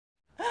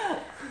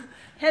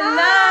Hello!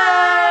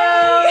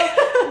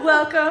 Hi!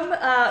 Welcome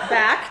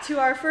back to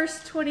our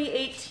first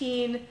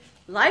 2018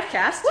 live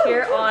cast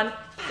here on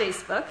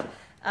Facebook.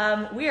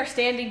 We are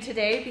standing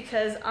today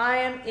because I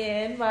am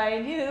in my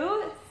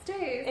new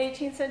Stays.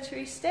 18th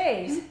century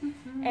stays.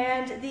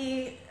 And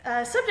the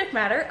subject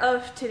matter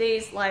of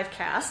today's live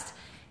cast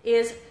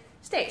is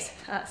stays.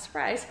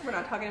 Surprise. We're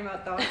not talking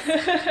about dogs.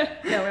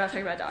 No, we're not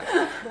talking about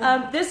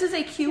dogs. This is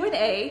a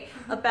Q&A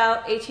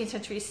about 18th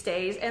century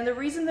stays, and the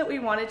reason that we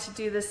wanted to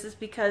do this is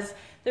because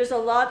there's a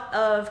lot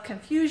of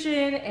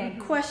confusion and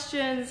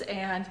questions,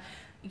 and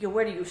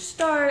where do you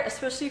start,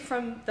 especially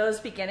from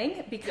those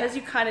beginning, because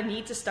you kind of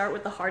need to start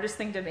with the hardest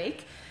thing to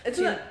make. It's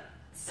to, not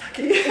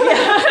sucky.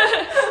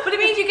 but it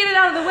means you get it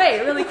out of the way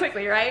really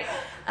quickly, right?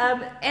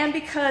 And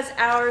because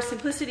our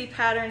simplicity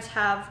patterns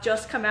have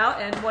just come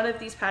out, and one of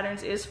these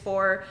patterns is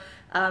for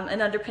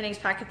an underpinnings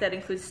packet that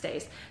includes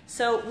stays.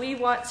 So we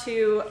want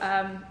to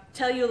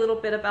tell you a little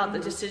bit about the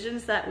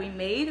decisions that we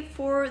made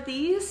for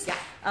these,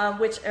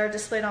 which are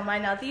displayed on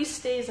mine. Now these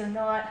stays are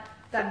not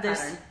That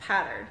this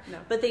pattern, No.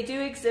 but they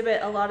do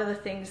exhibit a lot of the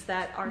things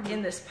that are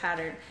in this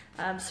pattern.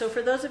 So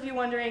for those of you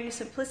wondering,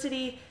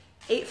 Simplicity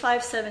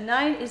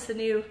 8579 is the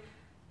new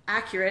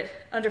accurate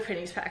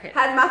underpinnings packet.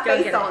 Has my Go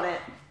face get on it.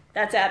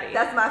 That's Abby.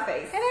 That's my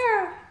face.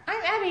 Hello,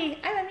 I'm Abby.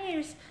 I'm a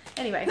muse.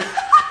 Anyway,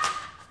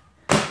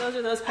 those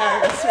are those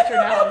patterns which are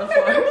now on the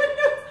floor.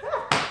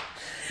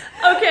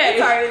 Okay.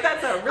 Sorry,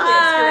 that's a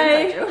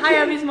really obscure Hi,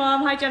 Abby's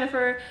mom. Hi,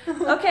 Jennifer.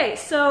 Okay,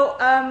 so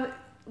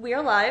we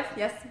are live.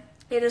 Yes.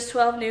 It is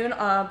 12 noon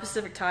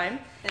Pacific time.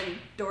 And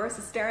Doris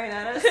is staring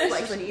at us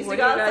like she needs to What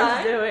go are you guys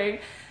outside. doing?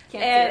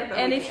 Can't see her, but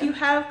and we if can. you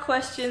have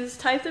questions,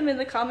 type them in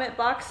the comment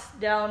box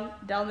down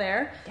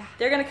there. Yeah.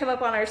 They're going to come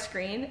up on our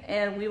screen,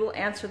 and we will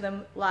answer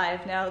them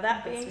live. Now,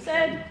 that being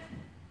said,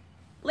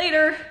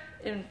 later,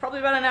 in probably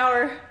about an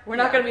hour, we're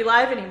not going to be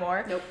live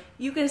anymore. Nope.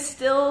 You can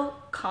still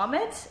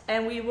comment,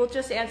 and we will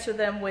just answer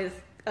them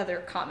with other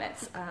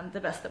comments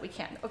the best that we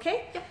can.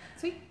 Okay? Yeah,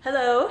 sweet.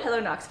 Hello,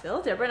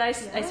 Knoxville. Deborah,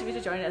 nice of you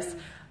to join us.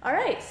 All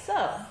right,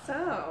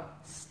 So,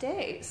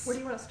 stays. where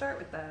do you want to start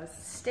with this?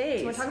 Stays. Do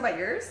you want to talk about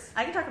yours?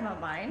 I can talk about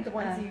mine. The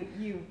ones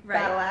you right.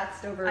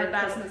 battle-axed over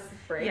Christmas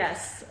break?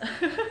 Yes.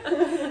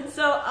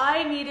 So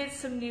I needed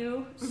some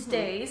new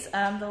stays.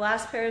 The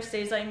last pair of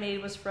stays I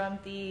made was from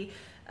the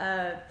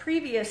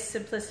previous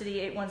Simplicity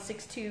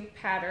 8162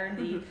 pattern,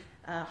 the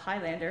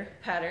Highlander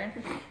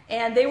pattern,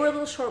 and they were a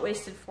little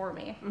short-waisted for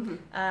me.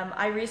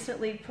 I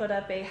recently put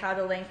up a how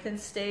to lengthen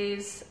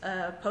stays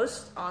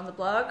post on the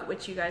blog,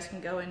 which you guys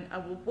can go and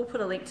we'll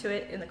put a link to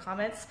it in the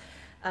comments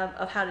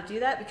of how to do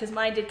that, because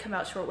mine did come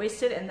out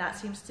short-waisted, and that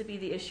seems to be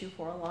the issue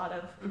for a lot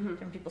of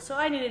different people. So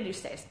I needed new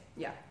stays.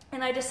 Yeah.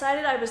 And I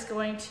decided I was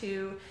going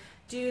to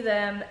do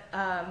them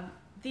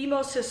the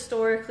most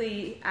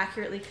historically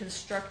accurately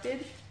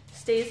constructed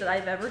stays that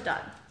I've ever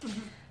done.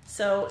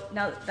 So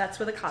now that's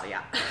with a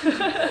caveat.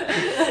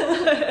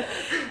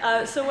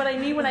 So what I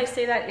mean when I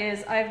say that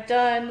is I've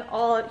done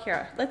all,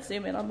 here, let's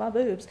zoom in on my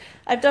boobs.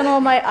 I've done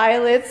all my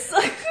eyelets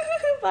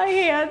by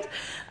hand.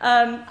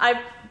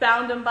 I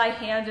bound them by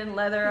hand in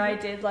leather. I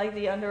did like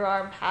the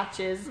underarm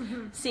patches,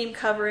 seam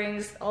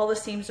coverings, all the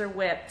seams are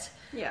whipped.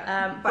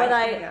 Yeah.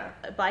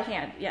 By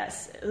hand,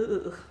 yes.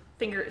 Ooh.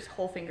 Fingers,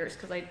 whole fingers,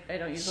 because I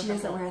don't use a thimble.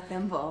 She doesn't wear a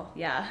thimble.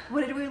 Yeah.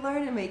 What did we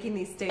learn in making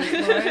these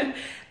stays, Lauren?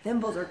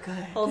 Thimbles are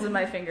good. Holes in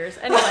my fingers.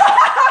 Anyway,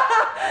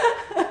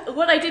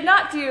 what I did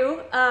not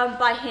do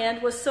by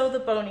hand was sew the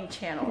boning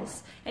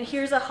channels. And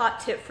here's a hot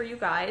tip for you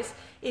guys.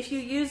 If you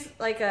use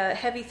like a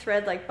heavy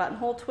thread like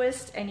buttonhole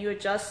twist and you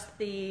adjust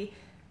the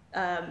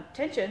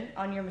tension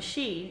on your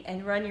machine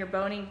and run your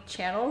boning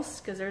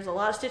channels, because there's a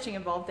lot of stitching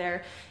involved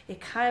there,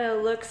 it kind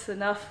of looks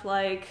enough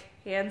like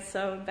hand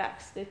sewn back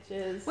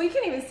stitches. Well, you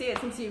can't even see it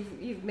since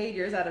you've made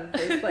yours out of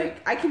this.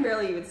 Like, I can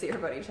barely even see her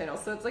boning channel,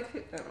 so it's like,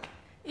 I don't know.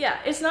 Yeah,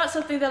 it's not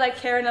something that I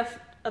care enough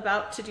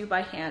about to do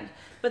by hand,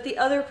 but the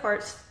other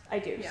parts I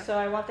do. Yeah. So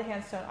I want the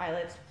hand sewn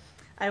eyelets.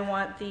 I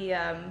want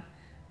the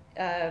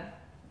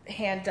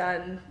hand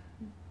done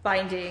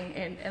binding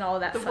and all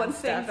of that The fun one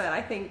stuff. thing that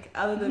I think,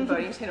 other than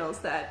boning channels,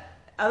 that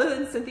other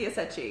than Cynthia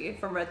Secchi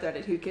from Red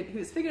Threaded,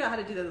 who's figured out how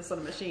to do this on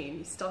a machine,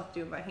 you still have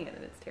to do it by hand,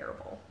 and it's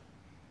terrible.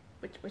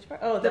 Which part?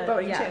 Oh, The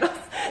boning channels.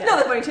 Yeah. No,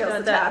 the boning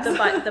channels, the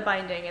tabs. The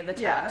binding and the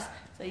tabs.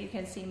 Yeah. So you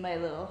can see my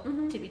little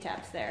tippy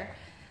taps there.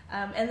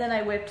 And then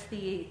I whipped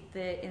the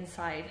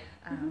inside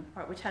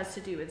part, which has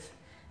to do with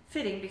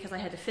fitting, because I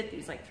had to fit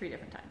these like 3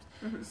 different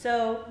times.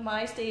 So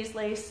my stays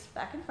lace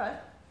back and front.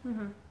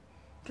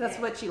 That's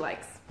what she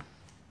likes.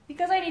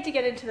 Because I need to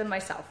get into them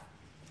myself.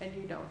 And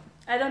you don't.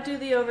 I don't do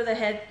the over the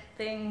head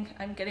thing.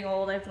 I'm getting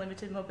old. I have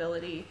limited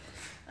mobility.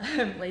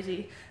 I'm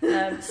lazy.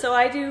 So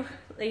I do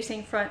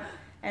lacing front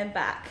and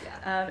back.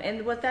 Yeah.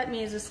 And what that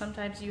means is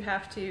sometimes you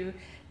have to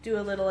do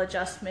a little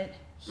adjustment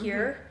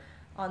here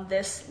on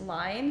this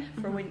line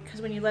for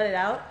because when you let it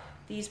out,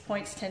 these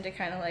points tend to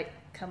kind of like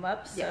come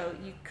up. So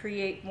you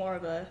create more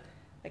of a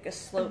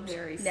sloped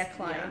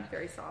neckline. Yeah,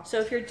 very soft. So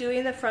if you're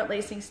doing the front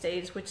lacing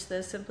stage, which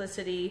the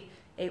Simplicity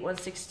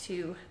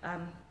 8162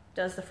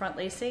 does the front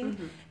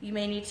lacing, you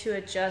may need to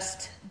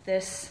adjust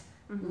this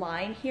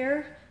line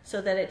here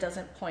so that it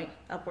doesn't point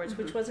upwards,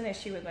 which was an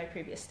issue with my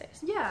previous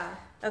stays. Yeah.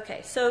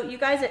 Okay, so you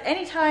guys at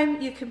any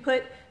time you can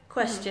put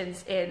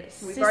questions in.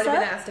 We've Sissa? already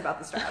been asked about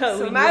the straps, Oh, so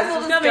we we might as knew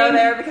well this just was go coming.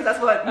 there because that's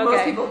what most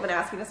Okay. people have been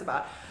asking us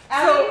about.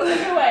 Abby,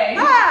 take it away.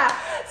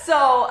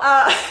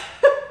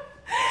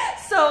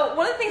 So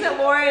one of the things that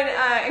Lauren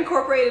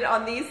incorporated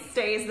on these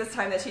stays this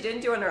time that she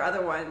didn't do on her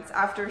other ones,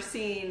 after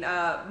seeing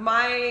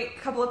my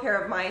couple of pair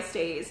of my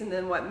stays, and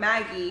then what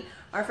Maggie,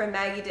 our friend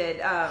Maggie,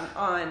 did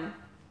on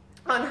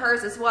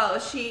hers as well,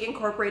 is she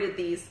incorporated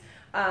these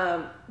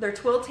they're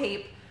twill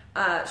tape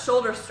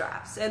shoulder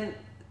straps, and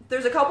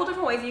there's a couple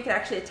different ways you can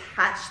actually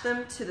attach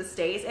them to the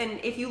stays.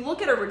 And if you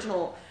look at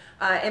original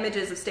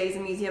images of stays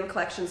in museum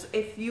collections,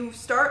 if you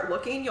start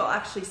looking, you'll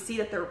actually see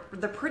that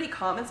they're pretty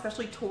common,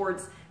 especially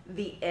towards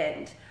the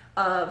end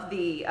of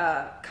the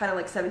kind of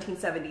like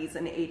 1770s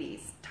and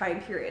 80s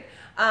time period.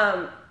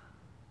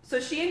 So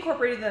she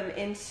incorporated them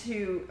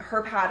into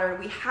her pattern.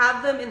 We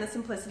have them in the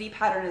simplicity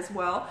pattern as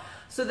well,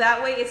 so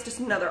that way it's just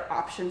another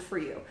option for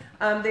you.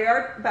 They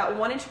are about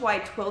 1 inch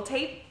wide twill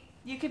tape.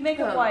 You can make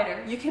them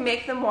wider. You can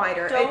make them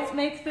wider. Don't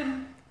make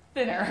them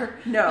thinner.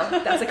 No,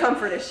 that's a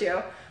comfort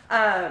issue.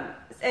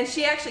 And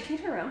she actually, can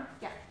you turn around?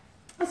 Yeah.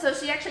 So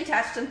she actually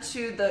attached them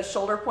to the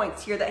shoulder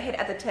points here that hit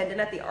at the tendon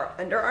at the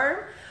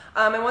underarm.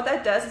 And what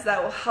that does is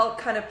that will help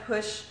kind of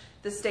push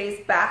the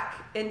stays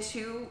back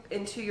into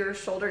your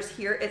shoulders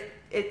here.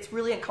 It's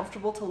really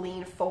uncomfortable to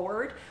lean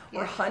forward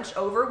or hunch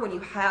over when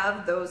you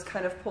have those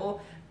kind of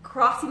pull.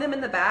 Crossing them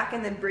in the back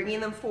and then bringing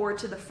them forward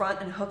to the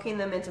front and hooking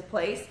them into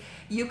place.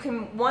 You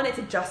can, one, it's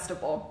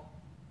adjustable.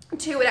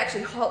 Two, it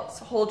actually helps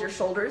hold your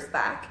shoulders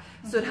back.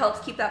 So it helps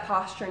keep that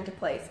posture into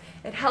place.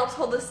 It helps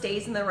hold the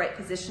stays in the right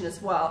position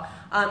as well.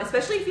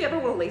 Especially if you ever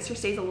want to lace your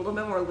stays a little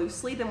bit more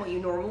loosely than what you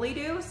normally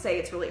do. Say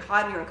it's really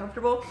hot and you're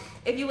uncomfortable.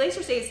 If you lace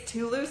your stays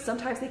too loose,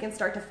 sometimes they can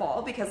start to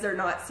fall because they're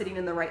not sitting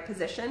in the right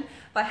position.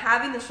 By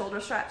having the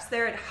shoulder straps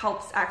there, it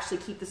helps actually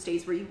keep the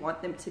stays where you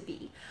want them to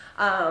be.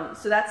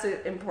 So that's an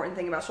important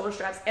thing about shoulder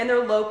straps. And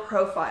they're low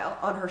profile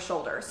on her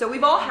shoulder. So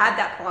we've all had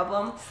that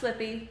problem.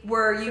 Slippy.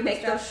 Where you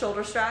make those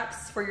shoulder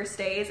straps for your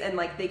stays and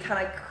like they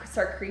kind of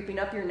start creeping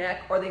up your neck,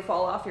 or they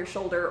fall off your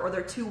shoulder, or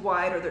they're too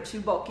wide, or they're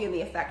too bulky, and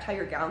they affect how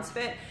your gowns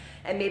fit.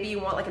 And maybe you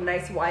want like a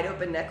nice wide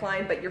open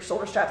neckline, but your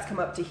shoulder straps come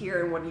up to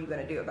here, and what are you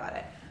going to do about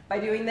it? By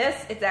doing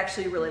this, it's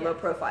actually really low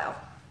profile.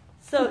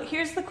 So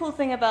here's the cool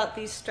thing about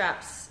these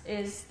straps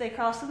is they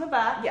cross in the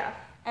back,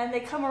 and they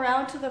come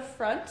around to the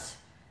front,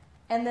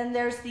 and then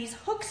there's these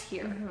hooks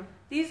here.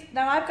 These,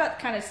 now I've got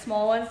kind of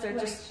small ones. They're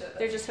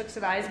just hooks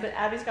and eyes, but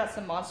Abby's got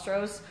some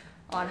monstros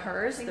on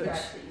hers, which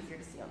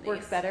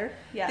work better.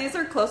 Yeah. These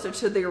are closer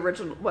to the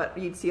original, what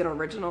you'd see in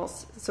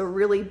originals. So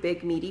really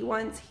big, meaty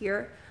ones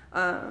here.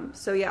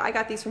 So yeah, I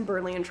got these from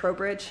Burnley and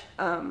Trowbridge.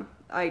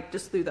 I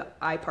just threw the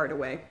eye part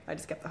away. I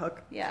just kept the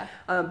hook. Yeah.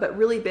 But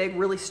really big,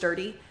 really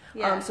sturdy.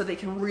 Yeah. So they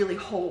can really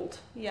hold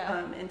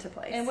into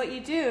place. And what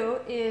you do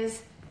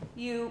is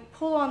you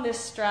pull on this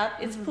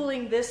strap. It's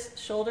pulling this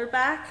shoulder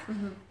back,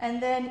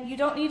 and then you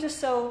don't need to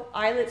sew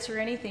eyelets or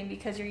anything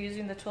because you're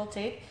using the twill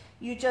tape.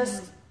 You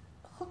just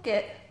hook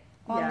it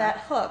on that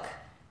hook,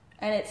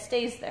 and it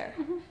stays there.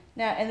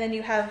 Now, and then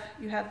you have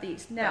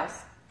these. Now,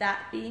 that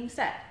being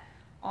said,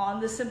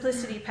 on the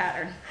simplicity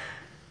pattern,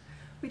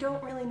 we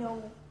don't really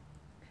know.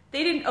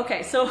 They didn't.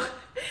 Okay, so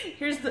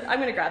here's the. I'm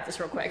gonna grab this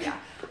real quick.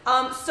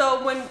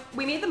 So when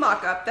we made the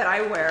mock-up that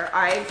I wear,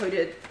 I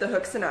included the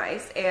hooks and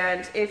eyes,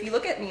 and if you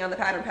look at me on the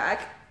pattern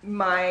pack,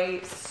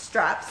 my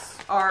straps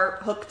are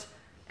hooked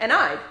and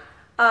eyed.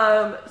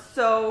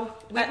 So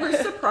we were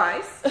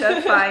surprised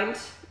to find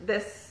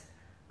this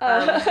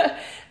difference.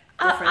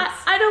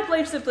 I don't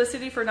blame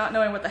Simplicity for not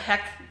knowing what the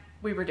heck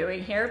we were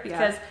doing here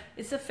because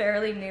it's a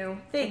fairly new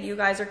thing. You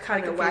guys are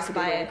kind of confused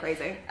by it.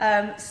 Crazy.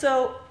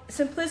 So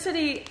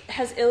Simplicity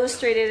has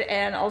illustrated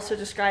and also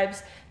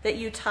describes that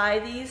you tie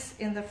these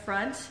in the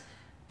front.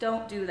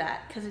 Don't do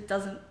that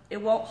because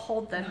it won't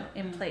hold them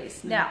in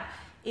place. Now,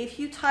 if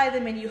you tie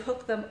them and you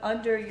hook them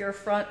under your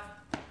front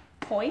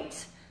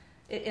point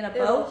in a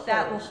bow,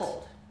 that will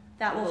hold.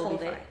 That will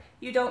hold it.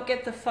 You don't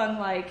get the fun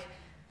like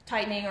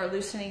tightening or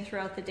loosening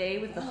throughout the day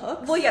with the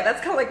hooks. Well, yeah, that's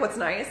kind of like what's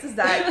nice is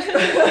that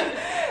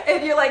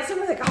if you're like,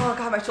 someone's like, oh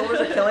God, my shoulders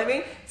are killing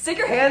me, stick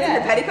your hands in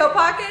your petticoat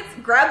pockets,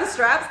 grab the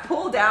straps,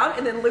 pull down,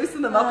 and then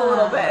loosen them up a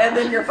little bit, and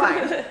then you're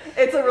fine.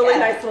 It's a really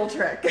nice little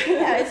trick.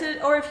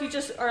 Or if you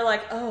just are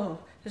like, oh,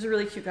 there's a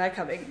really cute guy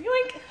coming,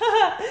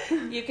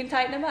 yoink, you can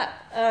tighten them up.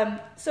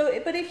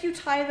 But if you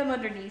tie them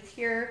underneath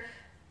here,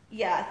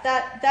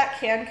 that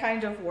can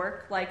kind of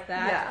work like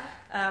that.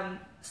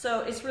 So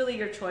it's really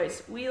your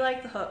choice. We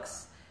like the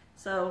hooks.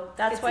 So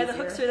that's why the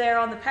hooks are there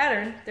on the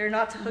pattern. They're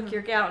not to hook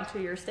your gown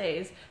to your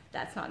stays.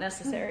 That's not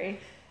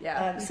necessary.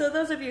 So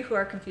those of you who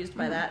are confused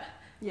by that,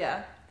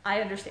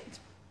 I understand.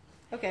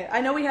 Okay, I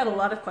know we had a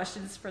lot of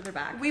questions further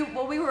back. We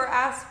were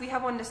asked, we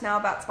have one just now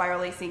about spiral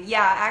lacing.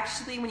 Yeah,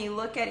 actually, when you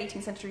look at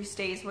 18th century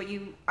stays,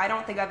 I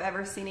don't think I've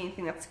ever seen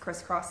anything that's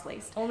crisscross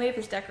laced. Only if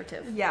it's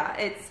decorative. Yeah,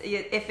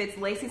 if it's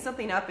lacing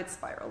something up, it's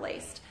spiral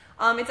laced.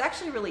 It's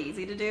actually really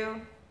easy to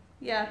do.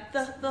 Yeah,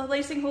 the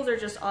lacing holes are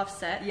just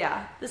offset.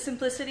 Yeah. The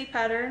Simplicity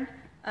pattern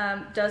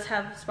does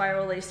have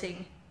spiral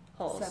lacing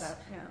holes. Set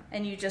up, yeah.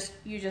 And you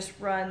just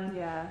run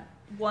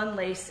one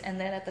lace, and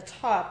then at the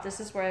top,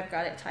 this is where I've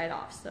got it tied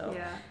off. So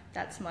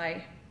that's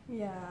my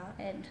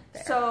end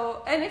there.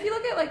 So, and if you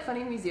look at like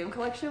funny museum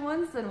collection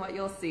ones, then what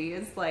you'll see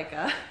is like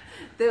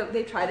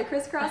they try to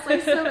crisscross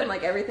lace them, and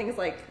like everything's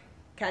like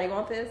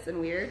cattywampus and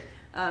weird.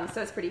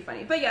 So it's pretty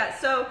funny. But yeah,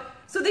 so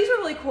these are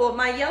really cool.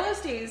 My yellow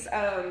stays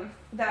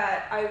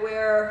that I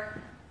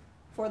wear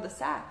for the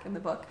sack in the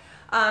book.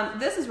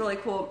 This is really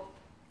cool.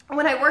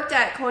 When I worked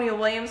at Colonial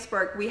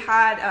Williamsburg, we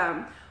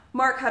had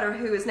Mark Hutter,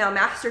 who is now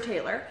Master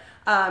Tailor.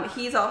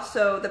 He's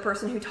also the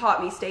person who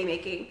taught me stay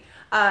making.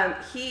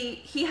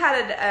 He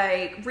had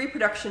a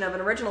reproduction of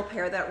an original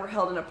pair that were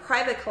held in a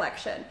private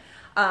collection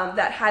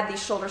that had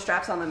these shoulder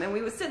straps on them. And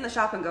we would sit in the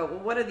shop and go, well,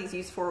 what are these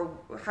used for?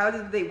 How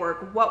did they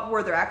work? What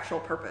were their actual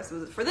purpose?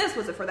 Was it for this?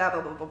 Was it for that?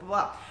 Blah, blah, blah, blah,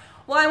 blah.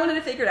 Well, I wanted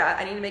to figure it out.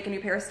 I need to make a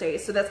new pair of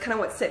stays. So that's kind of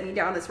what set me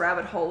down this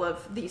rabbit hole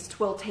of these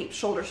twill tape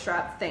shoulder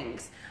strap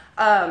things.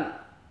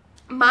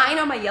 Mine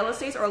on my yellow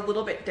stays are a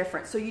little bit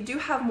different. So you do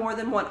have more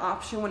than one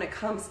option when it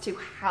comes to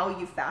how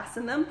you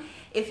fasten them.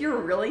 If you're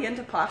really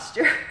into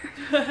posture,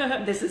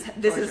 this is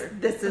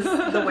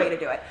the way to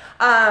do it.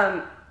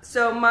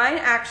 So mine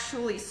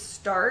actually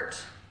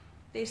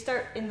they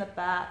start in the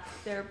back.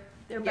 They're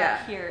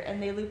back here,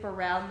 and they loop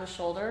around the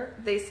shoulder.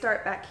 They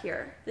start back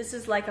here. This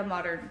is like a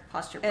modern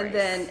posture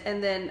brace.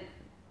 And then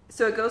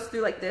so it goes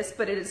through like this,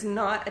 but it is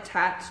not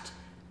attached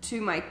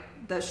to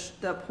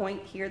the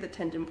point here, the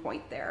tendon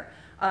point there.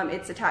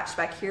 It's attached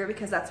back here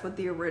because that's what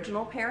the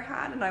original pair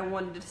had, and I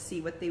wanted to see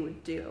what they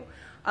would do.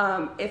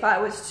 If I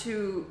was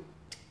to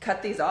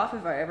cut these off,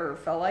 if I ever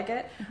felt like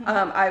it,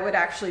 I would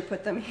actually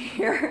put them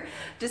here,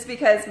 just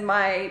because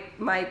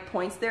my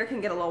points there can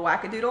get a little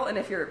wackadoodle. And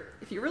if you're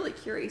really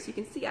curious, you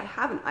can see I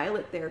have an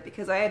eyelet there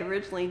because I had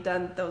originally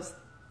done those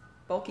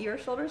bulkier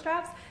shoulder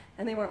straps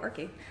and they weren't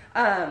working.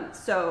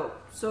 So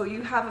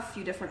you have a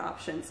few different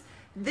options.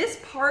 This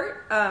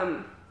part,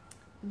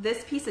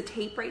 this piece of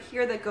tape right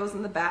here that goes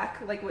in the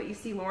back, like what you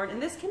see, Lauren,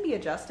 and this can be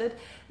adjusted.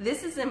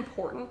 This is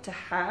important to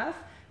have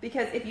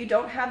because if you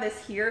don't have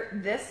this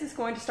here, this is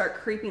going to start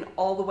creeping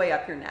all the way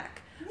up your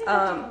neck.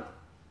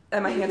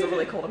 And my hands are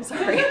really cold, I'm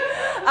sorry.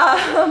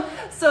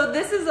 So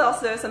this is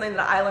also something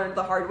that I learned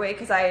the hard way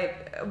because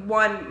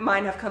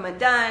mine have come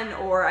undone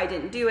or I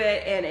didn't do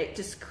it and it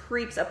just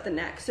creeps up the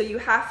neck. So you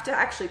have to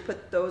actually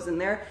put those in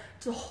there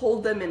to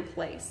hold them in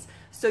place.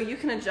 So you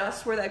can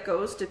adjust where that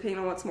goes depending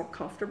on what's more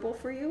comfortable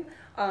for you,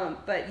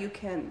 but you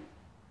can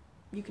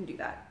do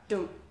that.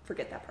 Don't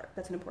forget that part.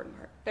 That's an important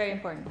part. Very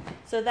important.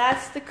 So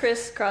that's the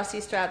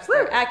crissy-crossy straps. Woo!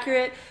 They're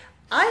accurate.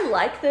 I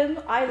like them.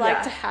 I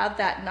like to have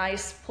that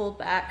nice pulled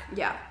back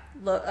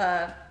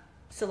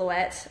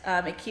silhouette.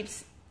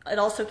 It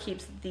also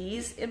keeps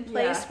these in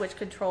place, which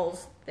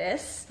controls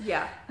this.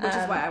 Yeah, which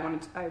is why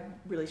I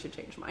really should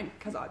change mine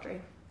because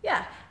Audrey.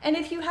 Yeah, and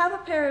if you have a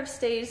pair of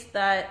stays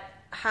that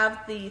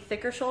have the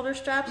thicker shoulder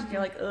straps and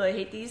you're like, oh, I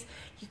hate these,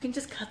 you can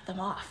just cut them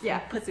off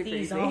and put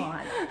these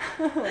on.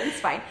 It's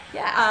fine.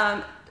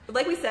 Yeah.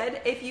 Like we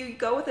said, if you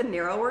go with a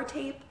narrower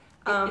tape,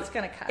 it's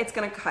gonna cut. It's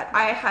gonna cut.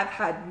 I have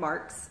had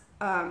marks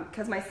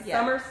because my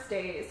summer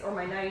stays or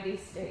my 90s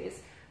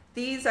stays,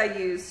 these I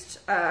used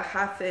a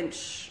 1/2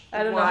 inch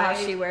I don't know how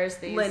she wears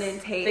these. Linen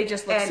tape. They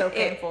just look so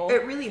painful.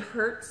 It really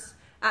hurts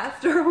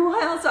after a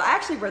while, so I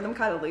actually wear them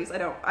kind of loose.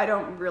 I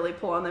don't really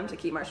pull on them to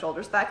keep my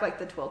shoulders back like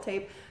the twill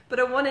tape. But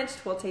a 1-inch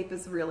twill tape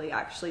is really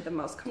actually the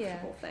most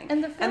comfortable thing.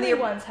 And the Philly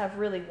ones have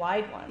really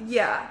wide ones.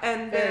 Yeah,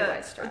 and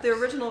the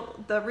original,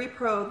 the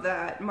repro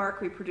that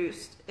Mark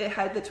reproduced, it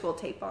had the twill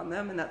tape on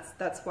them, and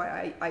that's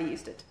why I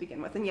used it to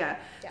begin with. And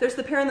there's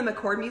the pair in the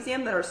McCord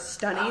Museum that are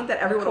stunning that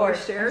everyone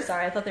always shares. I'm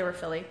sorry, I thought they were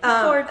Philly.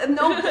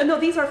 No,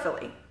 these are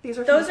Philly.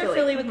 Those are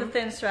Philly with the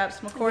thin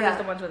straps. McCord is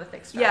the ones with the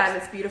thick straps. Yeah, and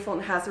it's beautiful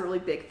and has a really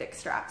big, thick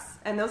straps.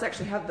 And those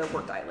actually have the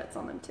worked eyelets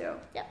on them too.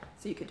 Yeah.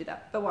 So you could do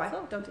that. But why?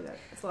 Don't do that.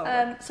 It's a lot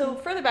of work. So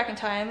further back in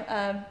time,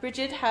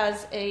 Bridget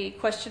has a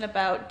question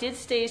about, did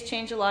stays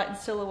change a lot in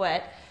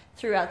silhouette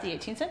throughout the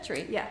 18th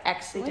century? Yeah,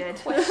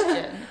 excellent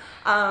question.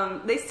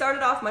 They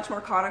started off much more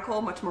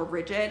conical, much more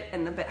rigid,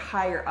 and a bit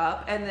higher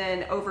up. And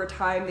then over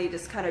time, they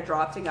just kind of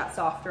dropped and got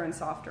softer and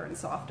softer and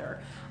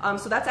softer.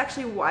 So that's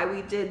actually why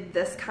we did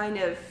this kind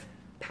of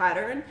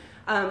pattern.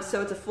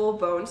 So it's a full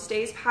bone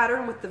stays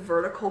pattern with the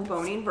vertical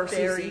boning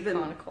versus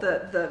even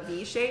the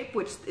V shape,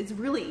 which is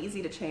really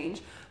easy to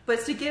change, but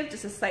it's to give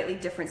just a slightly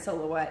different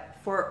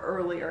silhouette for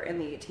earlier in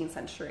the 18th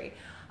century.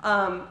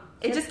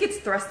 It just gets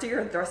thrustier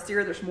and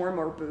thrustier. There's more and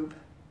more boob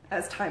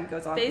as time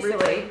goes on. Basically,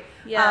 really.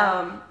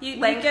 Yeah. You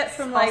get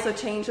from like also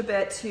change a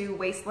bit to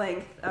waist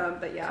length,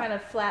 but yeah, kind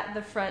of flat in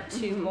the front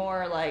to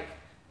more like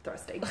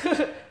thrusting.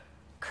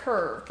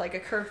 Curved, like a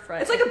curved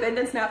front. It's like a bend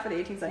and snap for the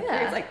 18th century.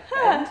 It's like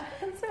bend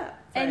and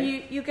snap. Sorry. And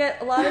you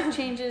get a lot of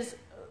changes.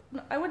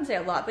 I wouldn't say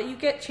a lot, but you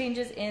get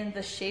changes in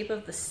the shape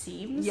of the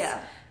seams.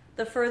 Yeah.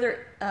 The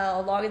further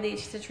along in the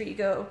 18th century you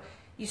go,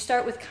 you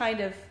start with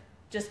kind of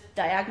just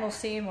diagonal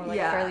seam or like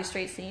fairly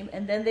straight seam,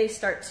 and then they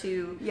start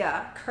to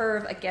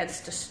curve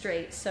against a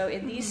straight. So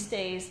in these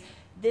stays,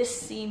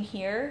 this seam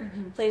here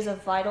plays a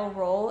vital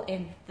role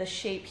in the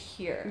shape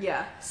here.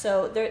 Yeah.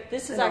 So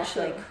this is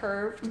actually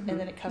curved, and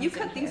then it comes. You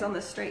cut these on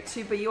the straight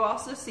too, but you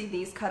also see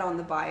these cut on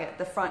the bias,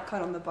 the front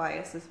cut on the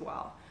bias as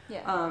well.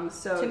 Yeah.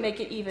 So to make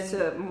it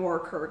even more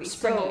curvy,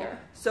 springier.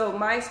 So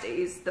my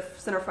stays, the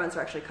center fronts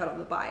are actually cut on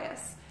the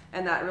bias,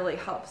 and that really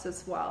helps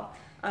as well.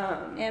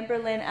 Amber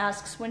Lynn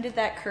asks, when did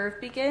that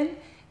curve begin?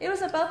 It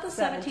was about the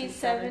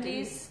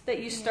 1770s that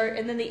you start,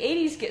 and then the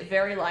 80s get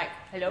very like,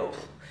 hello,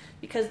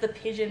 because the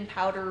pigeon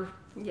powder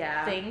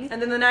thing.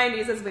 And then the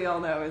 90s, as we all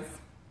know,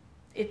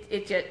 is...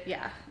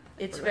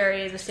 It's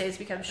very, the stays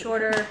become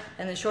shorter,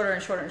 and then shorter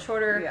and shorter and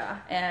shorter,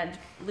 and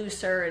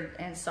looser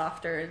and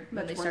softer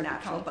when they start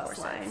becoming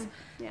corsets.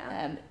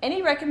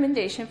 Any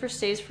recommendation for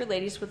stays for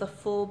ladies with a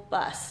full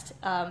bust,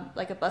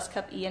 like a bust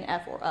cup E and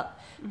F or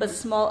up, but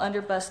small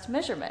under bust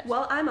measurement?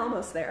 Well, I'm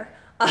almost there.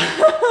 I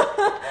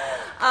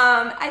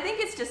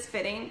think it's just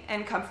fitting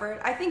and comfort.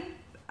 I think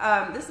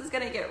this is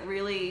going to get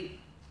really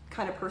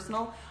kind of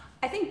personal.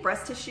 I think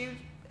breast tissue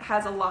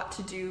has a lot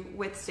to do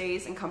with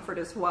stays and comfort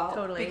as well.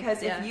 Totally.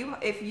 Because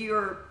if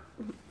you're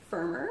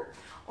firmer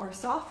or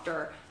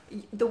softer,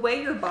 the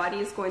way your body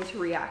is going to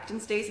react in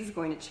stays is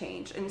going to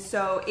change. And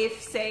so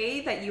if, say,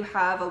 that you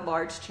have a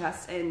large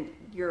chest and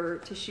your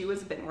tissue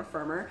is a bit more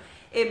firmer,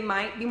 it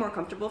might be more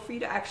comfortable for you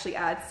to actually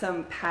add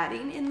some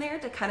padding in there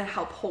to kind of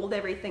help hold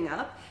everything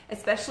up,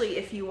 especially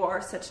if you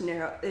are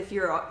if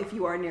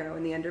you are narrow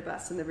in the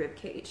underbust and the rib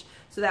cage.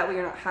 So that way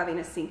you're not having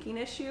a sinking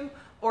issue.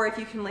 Or if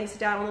you can lace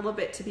down a little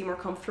bit to be more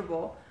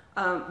comfortable,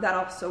 that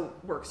also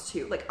works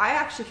too. Like, I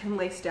actually can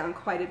lace down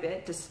quite a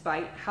bit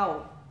despite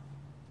how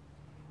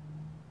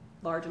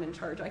large and in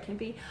charge I can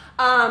be,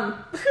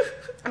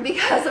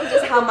 because of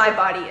just how my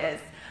body is.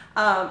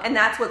 And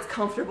that's what's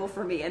comfortable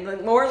for me. And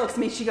when Laura looks at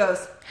me, she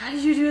goes, how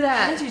did you do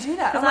that? How did you do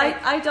that? Because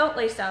I don't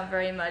lace down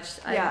very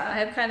much. I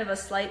have kind of a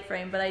slight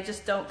frame, but I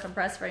just don't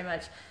compress very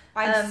much.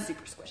 I'm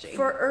super squishy.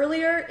 For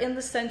earlier in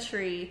the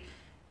century,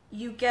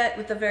 you get,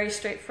 with the very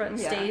straight front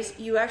stays,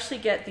 you actually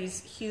get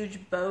these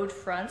huge bowed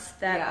fronts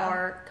that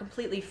are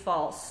completely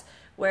false,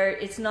 where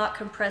it's not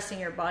compressing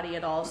your body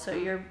at all. So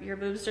your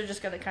boobs are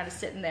just going to kind of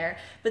sit in there.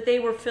 But they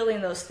were filling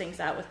those things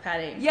out with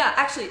padding. Yeah,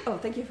 actually,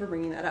 thank you for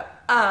bringing that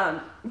up.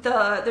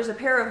 There's a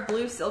pair of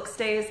blue silk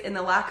stays in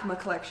the LACMA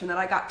collection that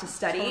I got to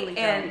study.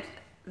 And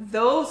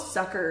those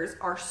suckers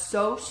are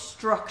so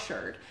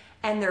structured.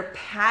 And they're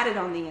padded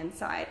on the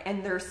inside,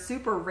 and they're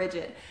super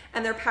rigid,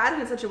 and they're padded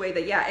in such a way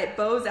that it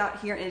bows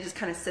out here and it just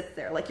kind of sits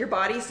there, like your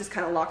body's just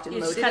kind of locked and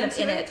loaded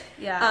into it.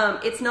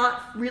 It's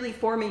not really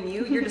forming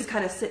you; you're just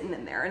kind of sitting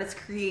in there, and it's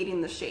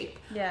creating the shape.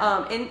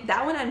 And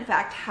that one, in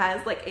fact,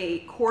 has like a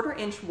 1/4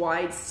 inch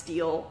wide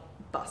steel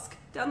busk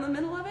down the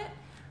middle of it,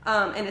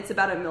 and it's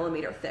about 1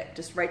 millimeter thick,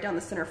 just right down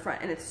the center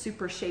front, and it's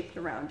super shaped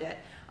around it.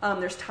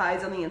 There's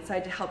ties on the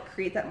inside to help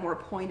create that more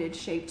pointed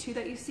shape too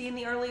that you see in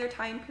the earlier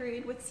time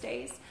period with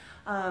stays.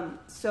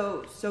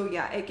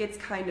 It gets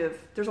kind of,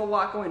 there's a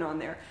lot going on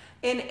there.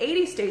 In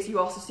 80 stays, you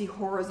also see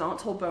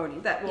horizontal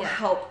boning that will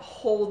help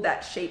hold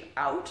that shape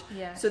out.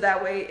 So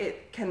that way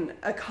it can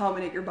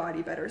accommodate your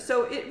body better.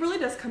 So it really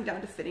does come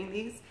down to fitting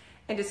these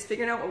and just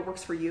figuring out what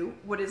works for you,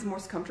 what is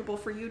most comfortable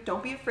for you.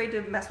 Don't be afraid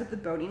to mess with the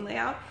boning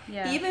layout.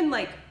 Even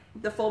like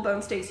the full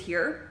bone stays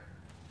here,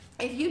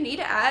 if you need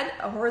to add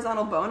a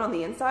horizontal bone on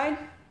the inside,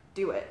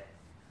 do it.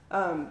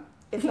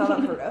 It's not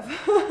unheard of.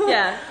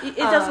 It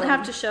doesn't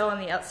have to show on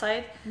the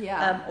outside,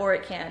 or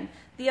it can.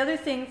 The other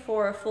thing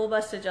for a full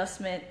bust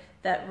adjustment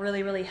that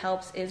really, really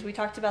helps is, we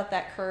talked about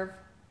that curve,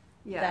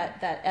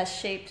 that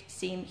S-shaped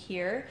seam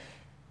here.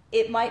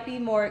 It might be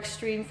more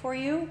extreme for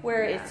you,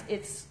 where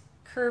it's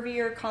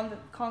curvier,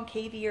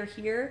 concavier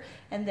here,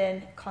 and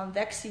then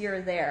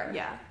convexier there,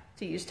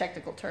 to use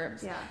technical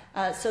terms,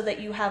 so that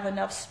you have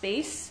enough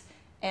space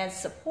and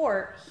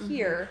support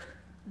here.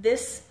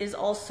 This is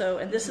also,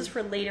 and this is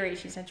for later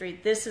 18th century,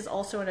 this is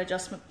also an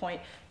adjustment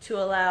point to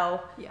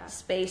allow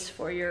space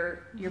for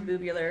your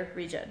boobular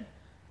region.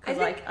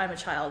 Because I'm a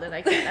child and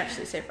I can't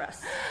actually say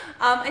breasts.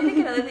 I think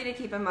another thing to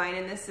keep in mind,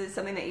 and this is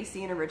something that you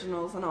see in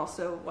originals and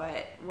also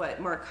what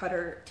Mark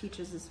Hutter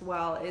teaches as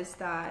well, is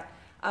that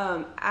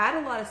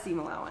add a lot of seam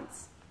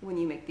allowance when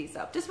you make these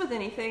up. Just with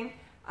anything,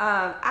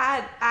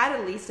 add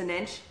at least 1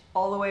 inch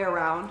all the way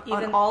around,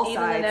 on all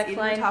sides, the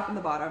even the top and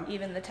the bottom.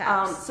 Even the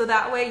tabs. So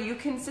that way you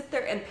can sit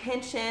there and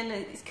pinch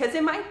in, because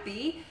it might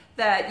be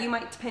that you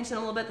might pinch in a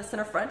little bit at the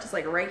center front, just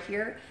like right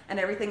here, and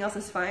everything else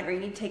is fine, or you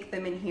need to take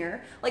them in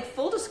here. Like,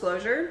 full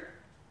disclosure,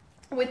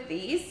 with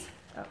these,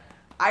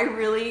 I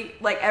really,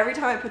 like, every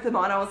time I put them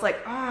on, I was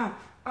like,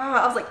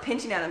 I was like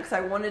pinching at them because I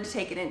wanted to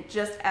take it in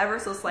just ever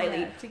so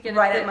slightly, to get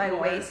right at my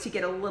waist, to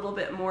get a little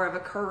bit more of a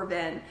curve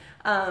in,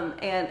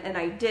 and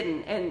I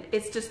didn't. And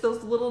it's just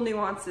those little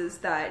nuances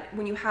that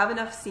when you have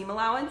enough seam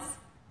allowance,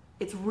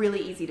 it's really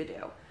easy to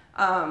do.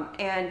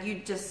 And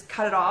you just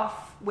cut it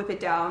off, whip it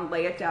down,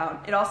 lay it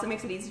down. It also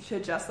makes it easy to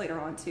adjust later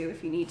on too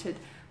if you need to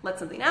let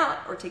something out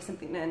or take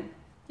something in,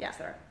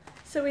 etc.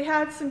 So we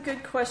had some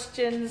good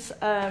questions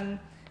a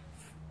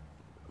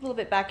little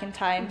bit back in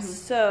time.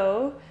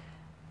 So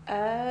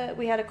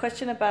we had a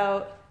question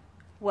about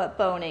what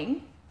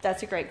boning.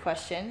 That's a great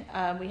question.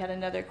 We had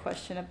another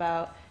question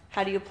about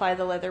how do you apply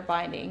the leather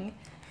binding?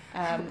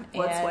 Blood,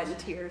 sweat, and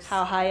tears.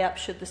 How high up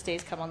should the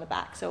stays come on the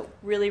back? So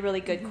really, really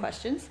good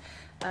questions.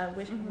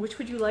 Which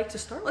would you like to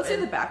start with? Let's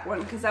do the back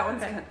one because that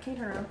one's can you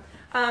turn around?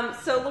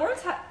 So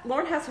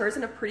Lauren has hers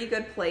in a pretty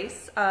good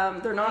place.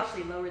 They're not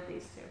actually lowered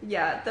these two.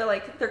 Yeah,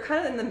 they're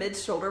kind of in the mid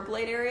shoulder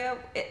blade area.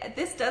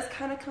 This does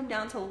kind of come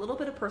down to a little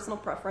bit of personal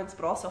preference,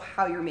 but also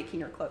how you're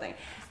making your clothing.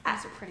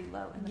 These are pretty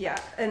low. Yeah,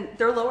 and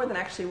they're lower than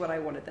actually what I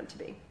wanted them to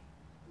be.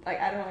 Like,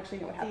 I don't actually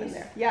know what happened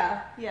there.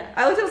 Yeah.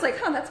 I looked, I was like,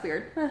 huh, that's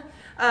weird.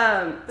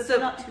 But they're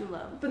not too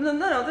low. But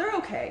no, they're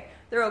okay.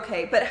 They're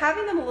okay. But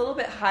having them a little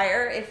bit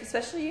higher,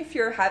 especially if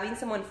you're having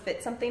someone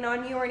fit something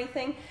on you or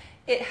anything,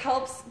 it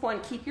helps, one,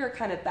 keep your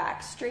kind of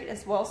back straight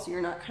as well, so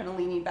you're not kind of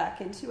leaning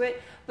back into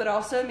it, but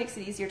also it makes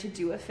it easier to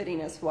do a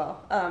fitting as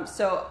well.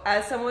 So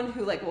as someone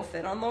who will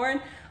fit on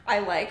Lauren, I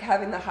like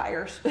having the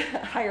higher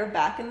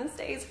back in the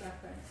stays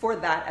for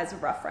that as a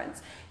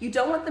reference. You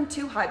don't want them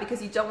too high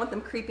because you don't want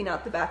them creeping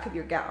out the back of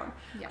your gown.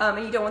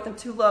 And you don't want them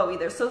too low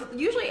either. So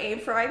usually aim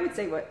for, I would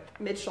say, what,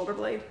 mid-shoulder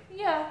blade?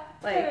 Yeah.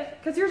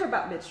 Because yours are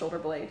about mid-shoulder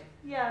blade.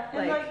 Yeah,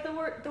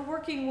 and the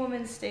working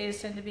woman's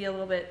stays tend to be a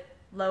little bit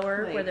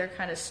lower, where they're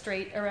kind of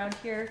straight around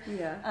here.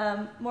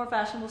 Yeah. More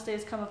fashionable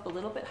stays come up a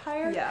little bit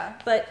higher. Yeah.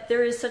 But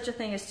there is such a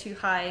thing as too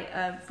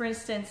high. For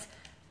instance,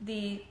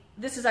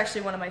 this is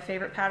actually one of my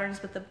favorite patterns,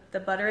 but the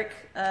Butterick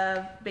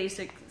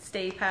basic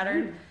stay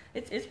pattern,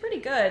 it's pretty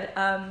good.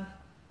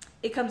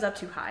 It comes up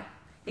too high.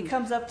 It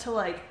comes up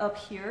to up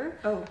here.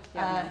 Oh,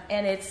 yeah.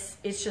 And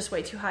it's just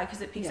way too high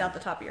because it peeks out the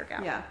top of your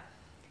gown.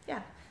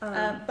 Yeah.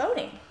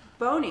 Boning.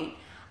 Boning.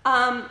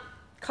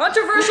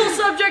 Controversial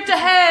subject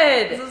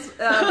ahead.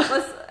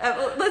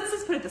 Let's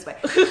just put it this way: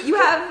 you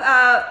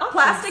have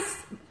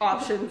plastics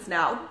options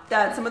now.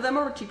 That some of them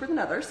are cheaper than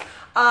others.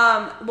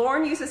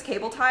 Lauren uses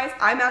cable ties.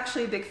 I'm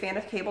actually a big fan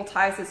of cable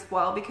ties as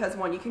well because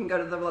one, you can go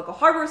to the local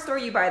hardware store,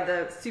 you buy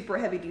the super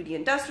heavy duty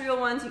industrial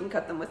ones, you can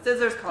cut them with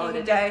scissors, call it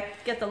a day.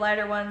 Get the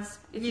lighter ones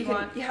if you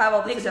want. You have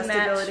all this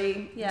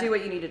adjustability. Do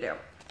what you need to do.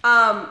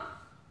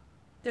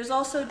 There's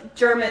also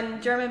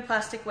German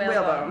plastic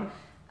whalebone.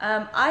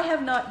 I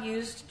have not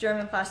used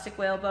German plastic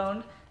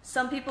whalebone.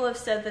 Some people have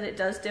said that it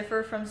does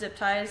differ from zip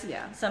ties.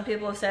 Yeah. Some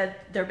people have said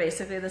they're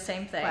basically the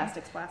same thing.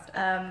 Plastic's plastic.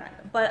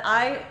 But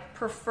I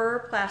prefer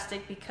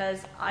plastic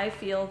because I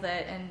feel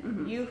that,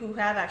 and you who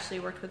have actually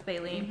worked with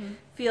baleen,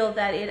 feel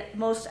that it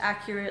most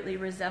accurately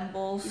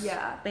resembles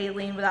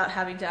baleen without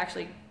having to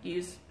actually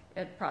use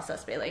a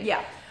processed baleen.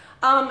 Yeah.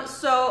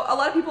 So a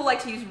lot of people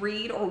like to use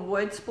reed or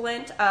wood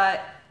splint.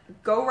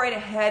 Go right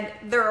ahead.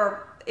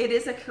 It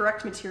is a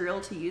correct material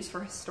to use for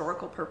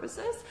historical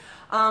purposes,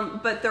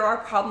 but there are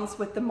problems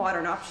with the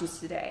modern options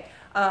today.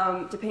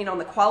 Depending on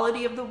the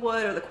quality of the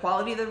wood or the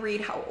quality of the reed,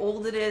 how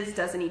old it is,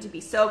 does it need to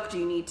be soaked, do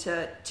you need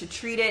to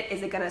treat it,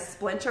 is it going to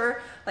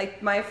splinter?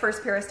 Like my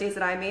first pair of stays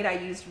that I made, I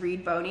used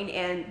reed boning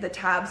and the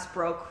tabs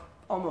broke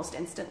almost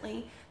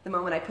instantly the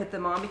moment I put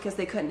them on because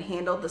they couldn't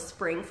handle the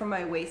spring from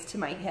my waist to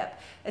my hip.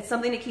 It's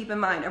something to keep in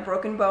mind. A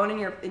broken bone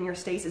in your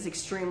stays is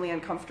extremely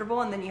uncomfortable,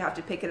 and then you have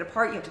to pick it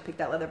apart. You have to pick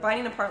that leather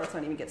binding apart. Let's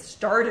not even get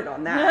started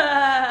on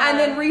that. And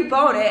then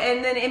rebone it,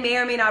 and then it may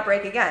or may not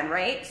break again,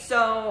 right?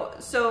 So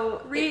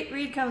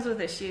reed comes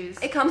with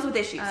issues. It comes with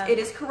issues. It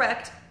is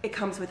correct. It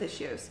comes with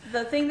issues.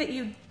 The thing that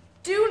you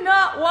do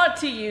not want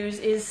to use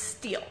is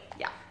steel.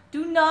 Yeah.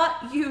 Do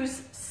not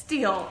use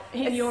steel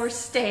in your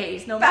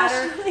stays, no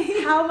matter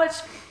how much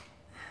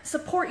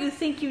support you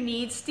think you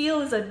need. Steel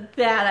is a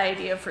bad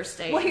idea for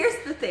stays. Well, here's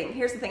the thing.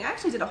 I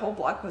actually did a whole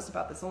blog post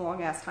about this a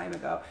long ass time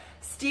ago.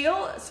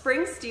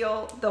 Spring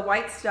steel, the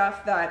white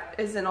stuff that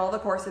is in all the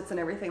corsets and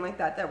everything like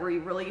that we're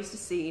really used to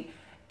seeing,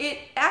 it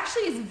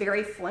actually is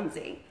very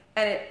flimsy,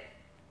 and it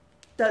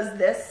does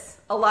this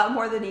a lot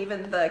more than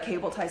even the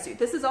cable tie suit.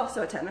 This is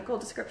also a technical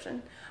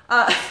description.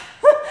 I'm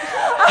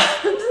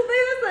just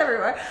saying this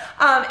everywhere.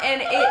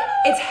 And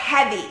it's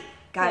heavy.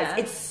 Guys,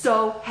 it's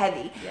so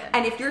heavy. Yeah.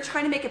 And if you're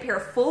trying to make a pair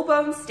of full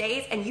bone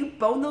stays and you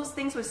bone those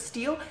things with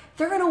steel,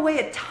 they're going to weigh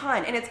a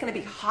ton, and it's going to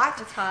be hot.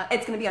 It's hot.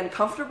 It's going to be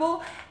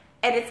uncomfortable,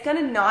 and it's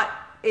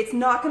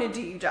not going to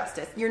do you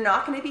justice. You're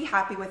not going to be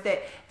happy with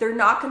it. They're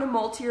not going to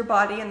mold to your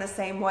body in the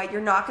same way.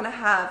 You're not going to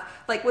have,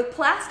 with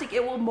plastic,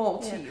 it will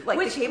mold to you.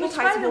 The cable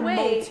ties will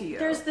mold to you.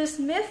 There's this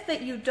myth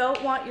that you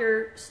don't want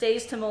your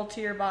stays to mold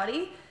to your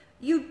body.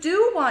 You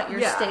do want your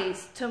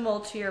stays to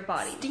mold to your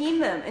body. Steam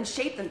them and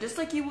shape them just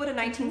like you would a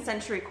 19th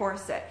century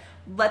corset.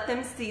 Let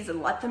them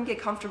season. Let them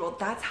get comfortable.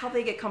 That's how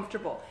they get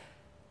comfortable.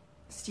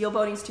 Steel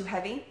boning's too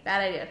heavy.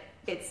 Bad idea.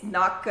 It's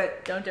not good.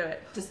 Don't do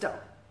it. Just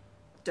don't.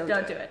 Don't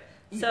do it.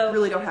 You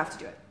really don't have to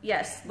do it.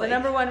 Yes. The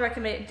number one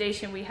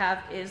recommendation we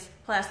have is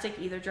plastic,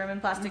 either German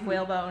plastic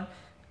whalebone,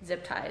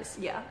 zip ties.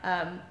 Yeah.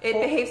 It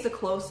behaves the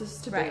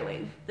closest to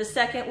baleen. The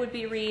second would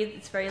be reed.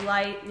 It's very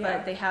light,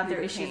 but they have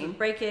their issues with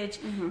breakage.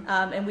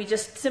 And we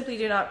just simply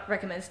do not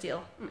recommend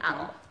steel at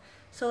all.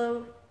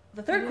 So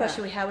the third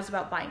question we had was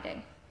about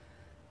binding.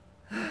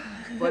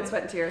 Blood,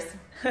 sweat, and tears.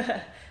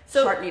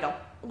 So sharp needle.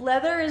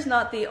 Leather is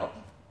not the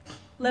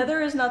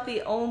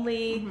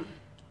only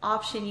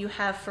option you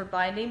have for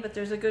binding, but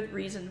there's a good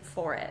reason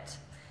for it.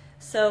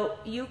 So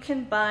you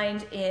can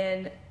bind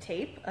in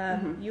tape.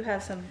 You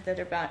have some that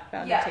are bound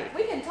in tape.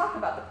 We can talk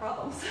about the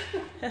problems.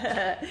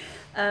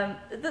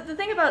 The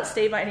thing about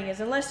stay binding is,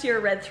 unless you're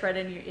a red thread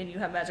and you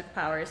have magical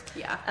powers,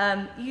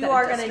 you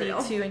are going to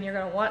need to, and you're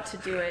going to want to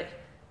do it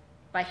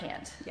by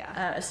hand,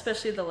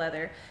 especially the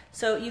leather.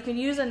 So you can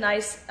use a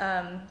nice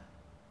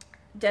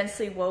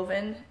densely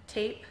woven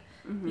tape.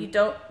 You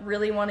don't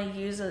really want to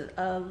use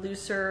a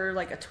looser,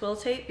 like a twill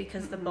tape,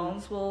 because the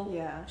bones will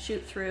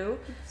shoot through.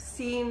 I've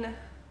seen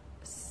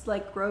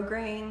like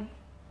grosgrain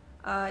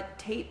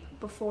tape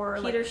before,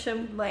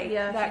 Petersham,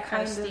 that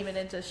kind of steam it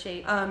into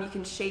shape. You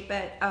can shape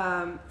it.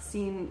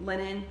 Seen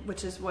linen,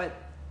 which is what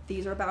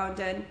these are bound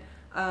in,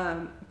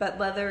 but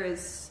leather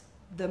is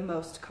the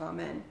most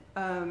common.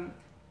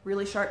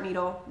 Really sharp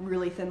needle,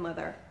 really thin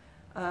leather.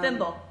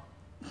 Thimble.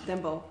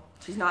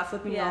 She's not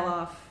flipping y'all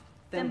off.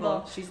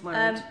 Thimble. She's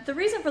learned. The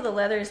reason for the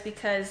leather is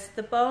because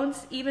the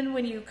bones, even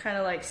when you kind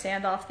of like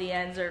sand off the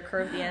ends or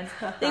curve the ends,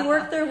 they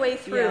work their way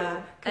through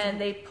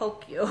and they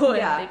poke you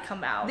and they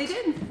come out. They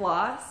didn't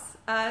floss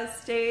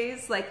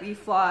stays like we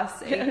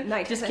floss a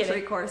 19th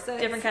century corset.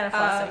 Different kind of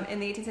flossing. In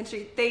the 18th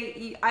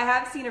century, I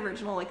have seen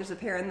original, like there's a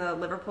pair in the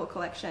Liverpool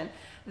collection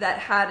that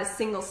had a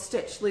single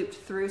stitch looped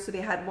through, so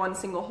they had one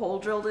single hole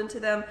drilled into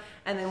them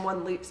and then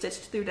one loop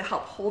stitched through to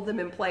help hold them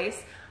in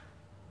place.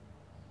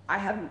 I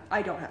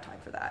don't have time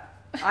for that.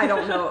 I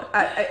don't know.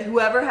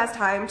 Whoever has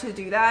time to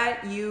do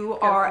that, you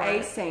are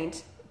a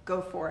saint.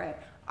 Go for it.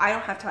 I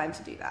don't have time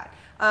to do that.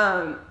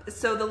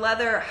 So the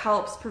leather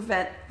helps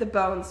prevent the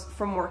bones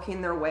from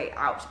working their way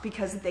out,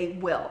 because they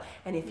will.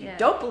 And if you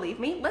don't believe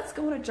me, let's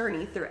go on a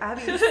journey through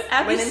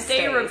Abby's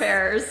stay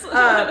repairs.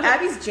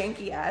 Abby's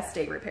janky ass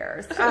stay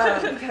repairs,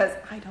 because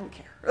I don't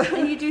care.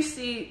 And you do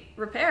see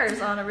repairs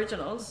on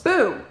originals.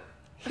 Boom.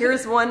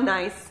 Here's one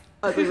nice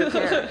ugly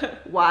repair.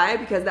 Why?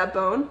 Because that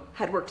bone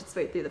had worked its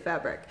way through the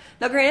fabric.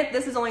 Now granted,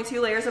 this is only 2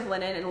 layers of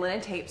linen and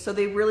linen tape, so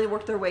they really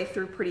work their way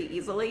through pretty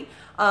easily.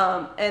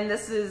 And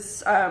this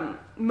is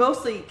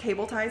mostly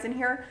cable ties in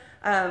here.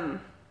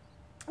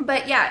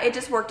 But yeah, it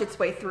just worked its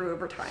way through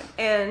over time.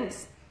 And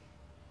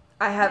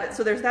I have it.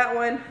 So there's that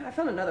one. I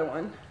found another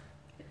one.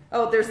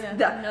 Oh, there's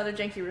another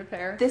janky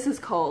repair. This is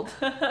called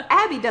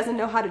Abby doesn't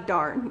know how to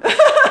darn.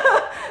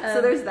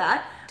 So there's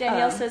that.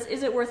 Danielle says,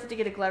 is it worth it to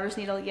get a Glover's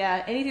needle?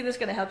 Yeah, anything that's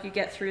going to help you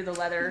get through the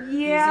leather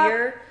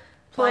easier.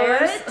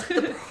 Pliers. But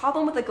the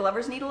problem with the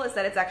Glover's needle is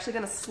that it's actually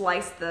going to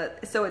slice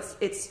so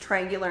it's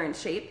triangular in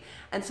shape,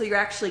 and so you're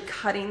actually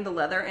cutting the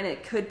leather, and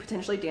it could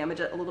potentially damage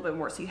it a little bit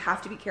more, so you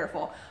have to be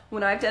careful.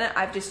 When I've done it,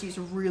 I've just used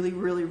really,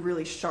 really,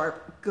 really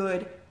sharp,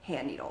 good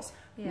hand needles.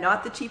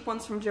 Not the cheap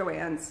ones from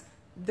Joann's.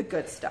 The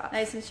good stuff.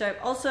 Nice and sharp.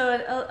 Also,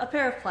 a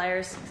pair of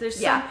pliers. There's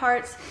some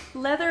parts.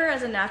 Leather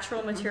as a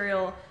natural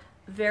material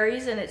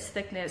varies in its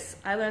thickness.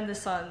 I learned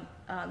this on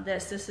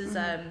this. This is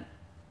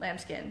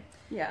lambskin.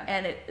 Yeah.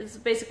 And it's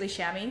basically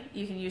chamois.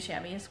 You can use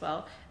chamois as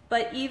well.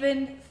 But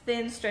even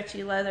thin,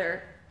 stretchy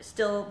leather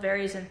still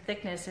varies in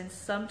thickness and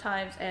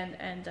sometimes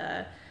and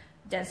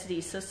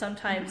density. So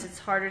sometimes it's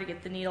harder to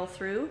get the needle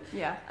through.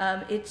 Yeah.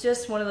 It's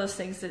just one of those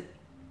things that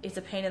it's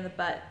a pain in the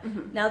butt.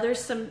 Now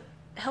there's some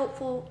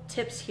helpful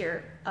tips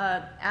here.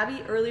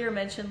 Abby earlier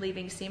mentioned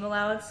leaving seam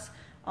allowance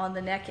on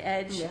the neck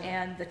edge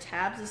and the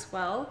tabs as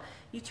well.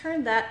 You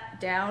turn that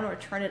down or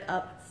turn it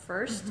up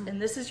first,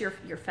 and this is your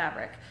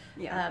fabric.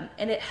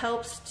 And it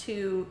helps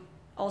to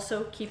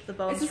also keep the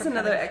bones from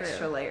another coming extra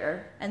through.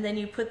 layer. And then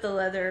you put the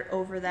leather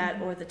over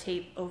that or the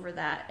tape over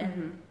that.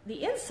 And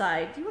the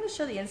inside, do you want to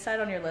show the inside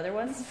on your leather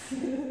ones?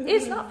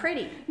 It's not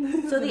pretty.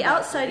 So the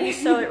outside, you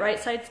sew it right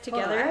sides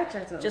together,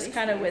 just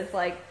kind of with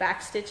like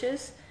back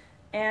stitches.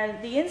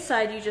 And the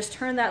inside, you just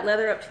turn that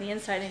leather up to the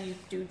inside and you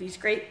do these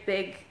great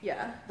big,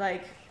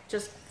 like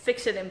just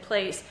fix it in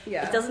place.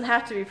 It doesn't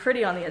have to be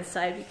pretty on the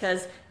inside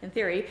because, in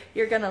theory,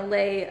 you're going to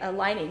lay a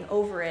lining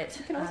over it.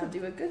 You can also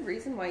do a good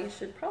reason why you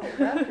should probably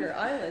wrap your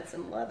eyelets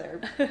in leather.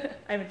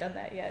 I haven't done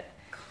that yet.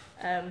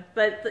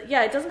 But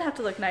yeah, it doesn't have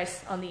to look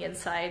nice on the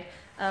inside.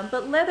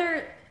 But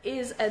leather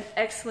is an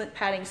excellent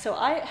padding. So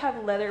I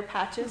have leather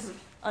patches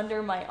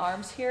under my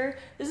arms here.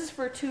 This is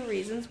for 2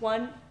 reasons.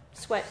 One,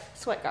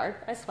 sweat guard.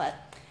 I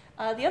sweat.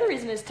 The other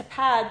reason is to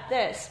pad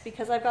this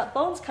because I've got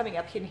bones coming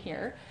up in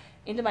here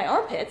into my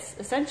armpits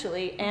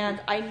essentially, and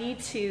I need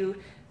to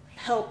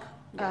help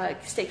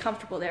stay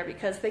comfortable there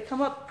because they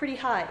come up pretty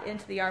high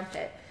into the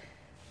armpit.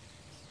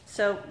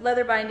 So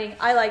leather binding,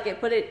 I like it,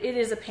 but it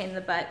is a pain in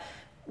the butt.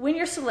 When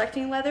you're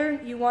selecting leather,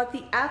 you want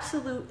the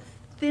absolute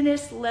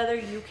thinnest leather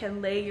you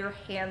can lay your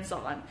hands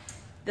on.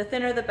 The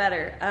thinner the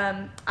better.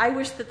 I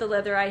wish that the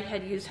leather I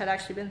had used had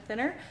actually been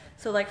thinner.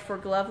 So like for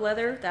glove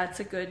leather, that's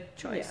a good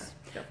choice.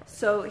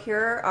 So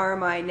here are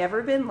my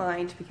never been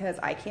lined because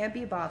I can't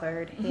be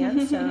bothered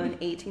hand sewn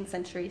 18th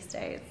century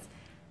stays.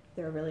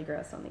 they're really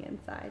gross on the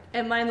inside.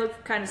 And mine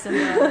look kind of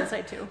similar on the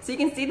inside too. So you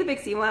can see the big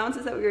seam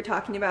allowances that we were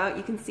talking about.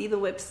 You can see the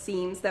whipped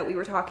seams that we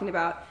were talking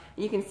about.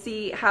 You can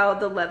see how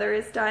the leather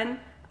is done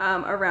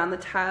around the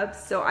tabs.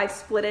 So I've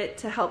split it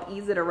to help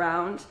ease it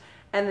around,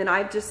 and then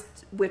I've just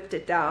whipped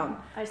it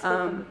down. I split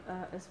them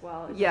as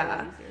well. It's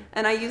yeah,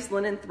 and I use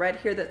linen thread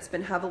here that's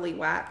been heavily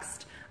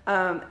waxed.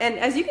 And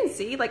as you can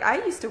see, like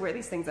I used to wear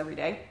these things every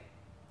day,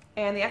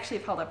 and they actually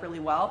have held up really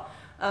well.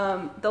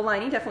 The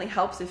lining definitely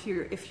helps if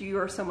you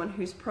are someone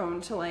who's prone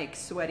to like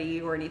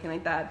sweaty or anything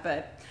like that.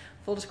 But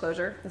full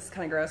disclosure, this is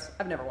kind of gross.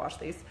 I've never washed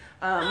these.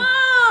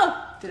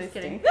 Did it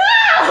stink?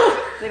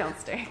 No! They don't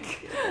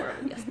stink.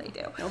 Yes, they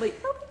do. No, they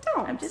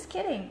don't. I'm just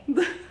kidding.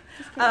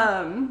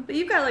 But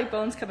you've got like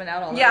bones coming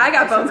out all over. Yeah, I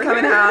got bones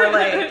coming out.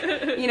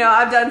 Like, you know,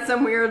 I've done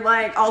some weird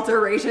like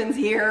alterations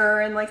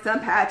here and like some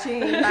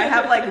patching. I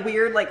have like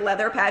weird like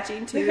leather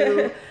patching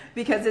too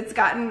because it's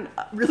gotten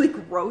really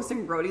gross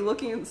and grody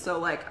looking. So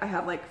like I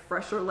have like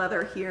fresher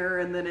leather here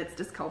and then it's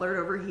discolored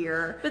over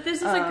here. But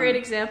this is a great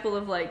example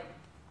of like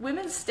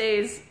women's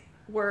stays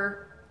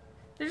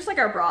they're just like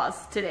our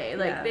bras today.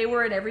 Like they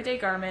were an everyday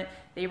garment.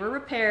 They were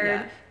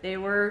repaired. They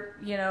were,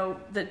 you know,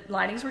 the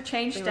linings were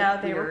changed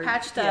out. They were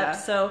patched up.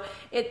 So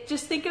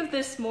just think of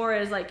this more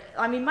as like,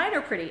 I mean, mine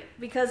are pretty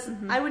because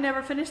I would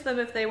never finish them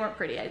if they weren't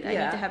pretty. I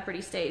need to have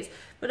pretty stays.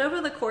 But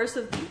over the course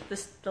of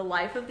the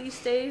life of these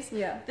stays,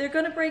 they're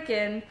going to break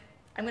in.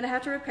 I'm going to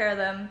have to repair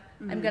them.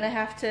 I'm going to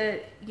have to,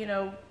 you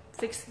know,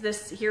 fix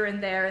this here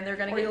and there, and they're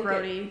going to get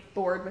grody. Get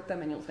bored with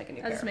them, and you'll just make a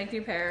new pair. I'll just make a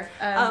new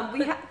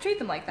pair. Treat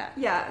them like that.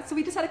 Yeah. So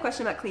we just had a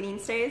question about cleaning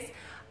stays.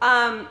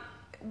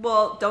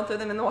 Well, don't throw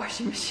them in the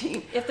washing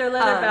machine. If they're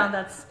leather bound,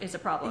 it's a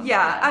problem.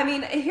 Yeah. I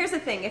mean, here's the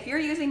thing: if you're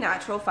using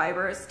natural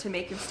fibers to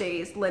make your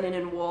stays, linen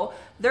and wool,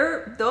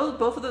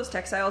 both of those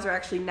textiles are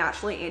actually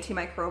naturally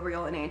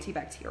antimicrobial and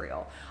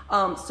antibacterial.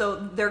 So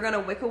they're going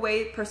to wick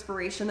away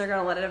perspiration. They're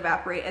going to let it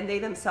evaporate, and they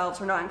themselves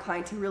are not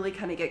inclined to really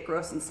kind of get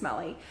gross and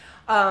smelly.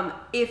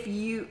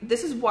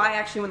 This is why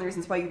actually one of the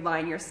reasons why you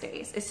line your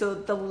stays is so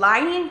the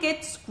lining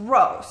gets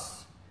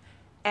gross,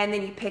 and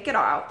then you pick it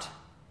out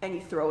and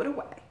you throw it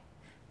away.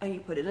 And you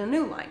put it in a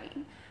new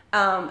lining.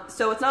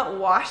 So it's not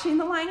washing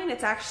the lining,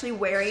 it's actually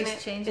wearing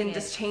it and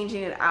just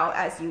changing it out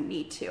as you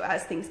need to.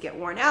 As things get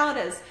worn out,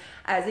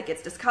 as it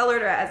gets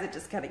discolored, or as it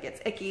just kind of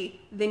gets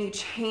icky, then you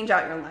change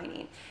out your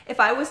lining. If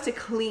I was to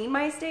clean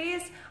my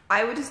stays,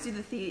 I would just do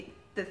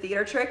the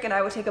theater trick, and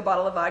I would take a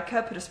bottle of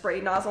vodka, put a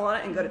spray nozzle on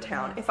it, and go to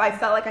town. If I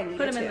felt like I needed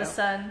to. Put them in the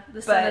sun.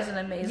 The sun is an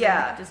amazing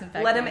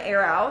disinfectant. Let them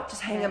air out.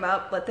 Just hang them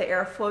up. Let the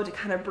air flow to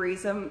kind of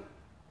breeze them.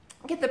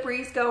 Get the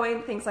breeze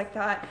going, things like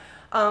that.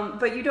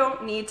 But you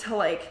don't need to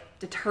like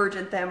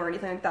detergent them or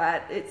anything like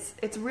that.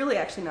 It's really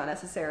actually not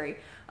necessary.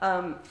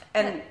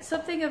 And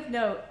something of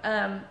note,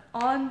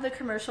 on the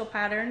commercial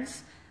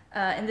patterns,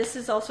 and this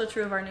is also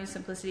true of our new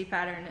Simplicity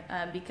pattern,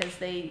 because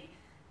they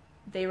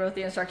wrote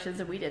the instructions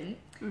and we didn't.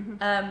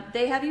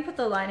 They have you put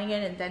the lining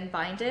in and then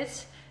bind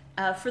it.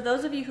 For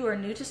those of you who are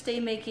new to stay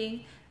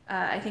making,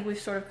 I think we've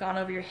sort of gone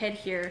over your head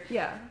here.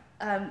 Yeah.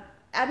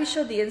 Abby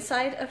showed the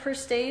inside of her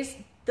stays.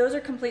 Those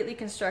are completely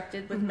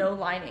constructed with no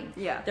lining.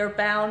 Yeah. They're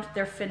bound,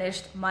 they're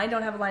finished. Mine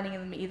don't have a lining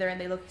in them either, and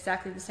they look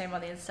exactly the same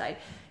on the inside.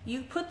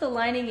 You put the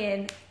lining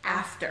in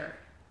after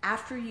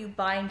you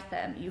bind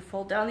them. You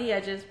fold down the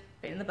edges,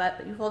 pain in the butt,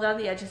 but you fold down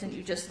the edges and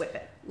you just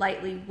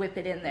lightly whip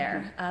it in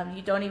there.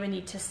 You don't even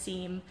need to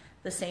seam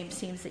the same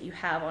seams that you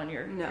have on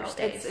your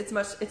stays.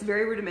 It's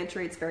very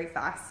rudimentary, it's very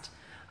fast.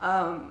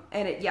 And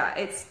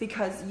it's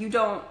because you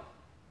don't,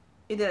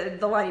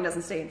 the lining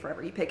doesn't stay in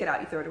forever. You pick it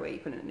out, you throw it away, you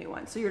put in a new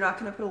one. So you're not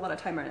going to put a lot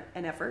of time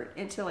and effort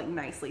into like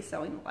nicely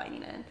sewing the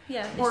lining in.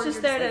 Yeah, it's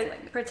just there to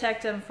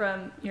protect them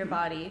from your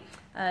body.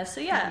 I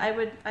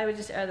would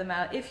just air them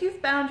out. If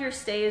you've bound your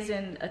stays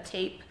in a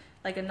tape,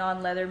 like a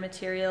non-leather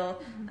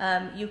material,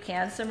 you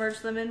can submerge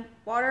them in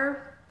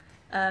water.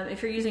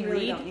 If you're using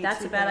reed,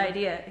 that's a bad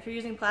idea. If you're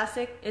using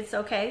plastic, it's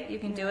okay. You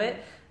can do it,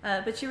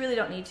 but you really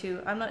don't need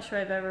to. I'm not sure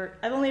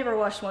I've only ever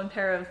washed one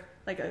pair of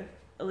like a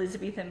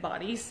Elizabethan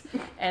bodies,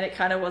 and it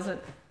kind of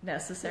wasn't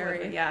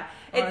necessary.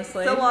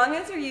 Honestly, so long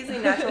as you're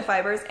using natural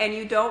fibers and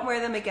you don't wear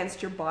them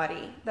against your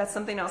body. That's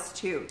something else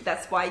too.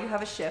 That's why you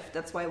have a shift.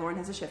 That's why Lauren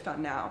has a shift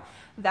on now.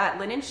 That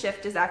linen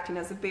shift is acting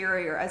as a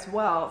barrier as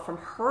well from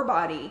her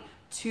body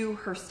to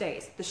her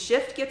stays. The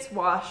shift gets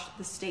washed,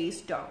 the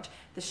stays don't.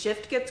 The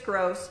shift gets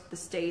gross, the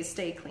stays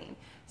stay clean.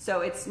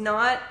 So it's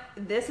not,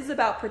 this is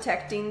about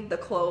protecting the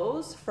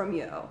clothes from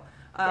you.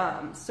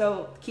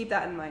 So keep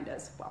that in mind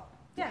as well.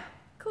 Yeah.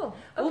 Cool.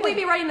 Okay. Will we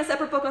be writing a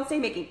separate book on stay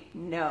making?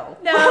 No.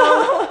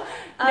 No.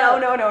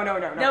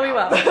 No, we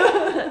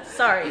won't.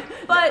 Sorry.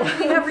 But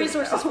we have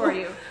resources for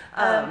you.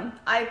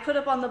 I put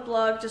up on the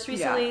blog just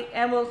recently,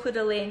 and we'll put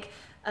a link,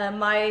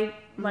 my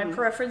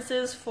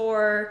preferences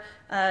for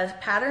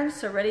patterns,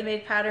 so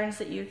ready-made patterns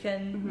that you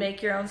can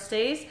make your own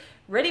stays.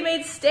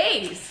 Ready-made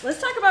stays.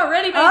 Let's talk about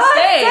ready-made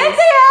stays.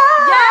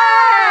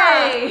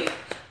 Yay!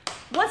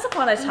 Once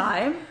upon a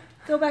time,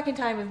 go back in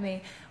time with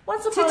me.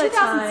 Once upon a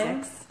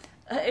time,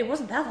 it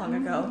wasn't that long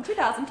ago.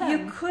 2010.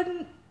 You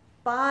couldn't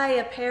buy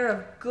a pair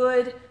of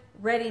good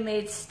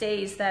ready-made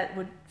stays that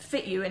would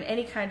fit you in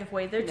any kind of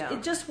way. No.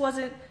 It just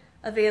wasn't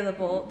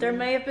available. There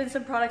may have been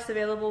some products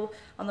available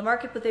on the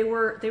market, but they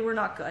were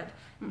not good.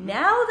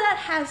 Now that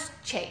has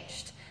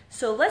changed.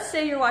 So let's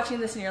say you're watching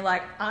this and you're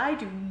like, I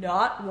do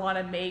not want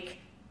to make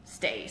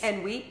stays.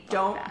 And we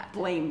don't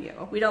blame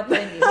you. We don't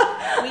blame you.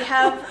 We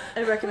have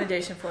a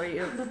recommendation for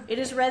you. It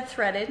is red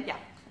threaded.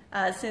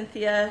 Yeah.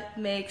 Cynthia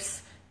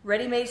makes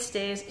ready-made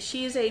stays.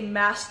 She is a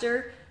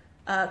master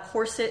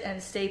corset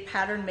and stay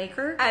pattern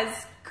maker.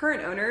 As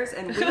current owners,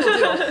 and we will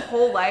do a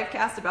whole live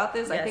cast about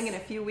this, Yes. I think in a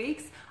few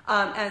weeks.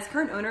 As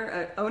current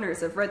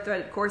owners of red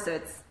threaded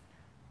corsets,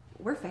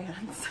 we're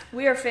fans.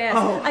 We are fans.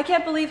 Oh. I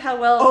can't believe how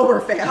well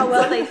we're fans. how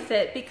well they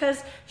fit,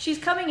 because she's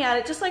coming at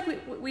it just like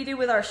we do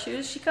with our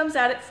shoes. She comes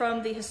at it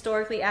from the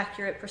historically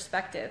accurate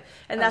perspective,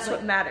 and that's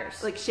what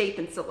matters. Like shape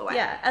and silhouette.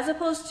 Yeah, as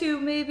opposed to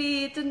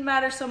maybe it didn't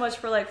matter so much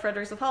for like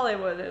Fredericks of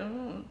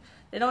Hollywood.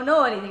 They don't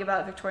know anything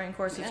about Victorian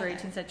corsets or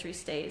 18th century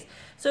stays.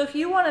 So if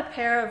you want a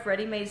pair of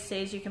ready-made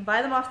stays, you can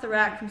buy them off the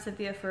rack from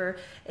Cynthia for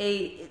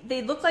they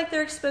look like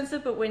they're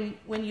expensive, but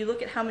when you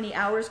look at how many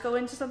hours go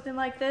into something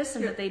like this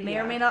and that they may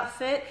or may not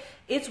fit,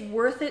 it's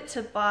worth it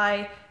to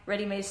buy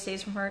ready-made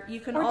stays from her. You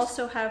can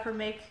also have her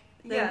make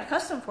them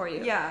custom for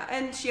you. Yeah,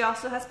 and she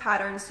also has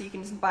patterns, so you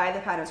can just buy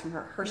the patterns from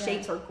her. Her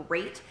shapes are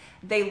great.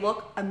 They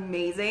look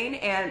amazing,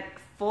 and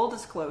full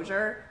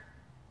disclosure,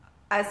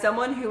 as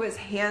someone who is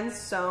hand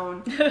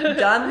sewn,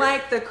 done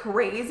like the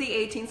crazy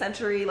 18th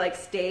century like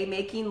stay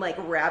making like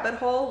rabbit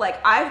hole, like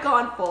I've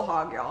gone full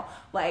hog, y'all.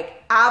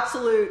 Like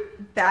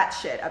absolute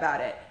batshit about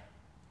it.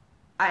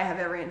 I have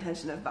every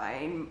intention of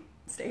buying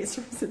stays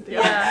from Cynthia.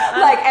 Yeah,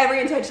 like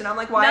every intention. I'm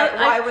like,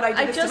 why would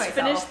I do this to myself? I just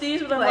finished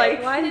these, but I'm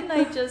like, why didn't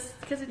I just?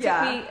 Because it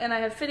took me, and I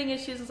had fitting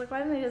issues. I was like, why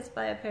didn't I just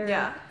buy a pair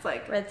of it's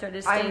like red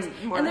threaded stays?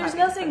 And there's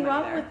nothing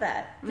wrong with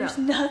that. There's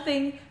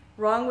nothing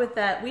wrong with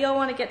that. We all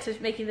want to get to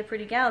making the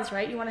pretty gowns,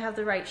 right? You want to have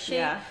the right shape.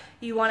 Yeah.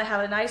 You want to have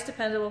a nice,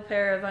 dependable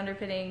pair of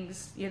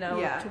underpinnings,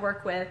 to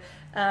work with.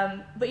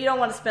 But you don't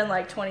want to spend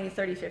like 20,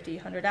 30, 50,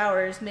 100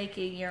 hours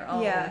making your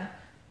own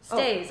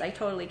stays. I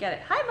totally get it.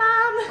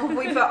 Hi, Mom!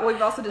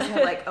 We've also just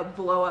had like a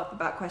blow up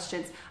about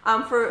questions.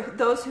 For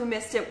those who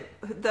missed it,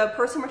 the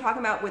person we're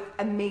talking about with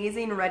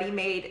amazing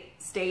ready-made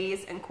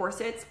stays and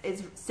corsets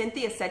is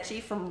Cynthia Secchi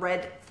from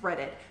Red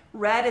Threaded.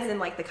 Red is in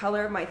like the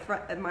color of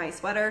my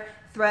sweater.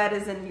 Thread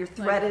is in your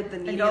threaded the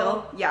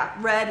needle. Yeah,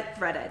 red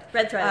threaded.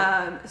 Red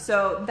threaded.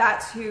 So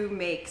that's who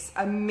makes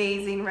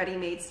amazing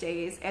ready-made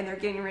stays, and they're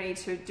getting ready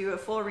to do a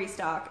full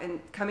restock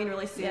and coming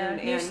really soon. Yeah,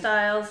 new and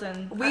styles,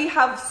 and we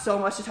have so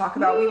much to talk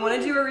about. We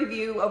want to do a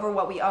review over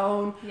what we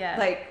own. Yeah.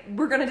 Like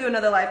we're gonna do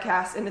another live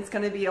cast, and it's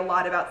gonna be a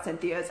lot about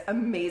Cynthia's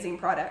amazing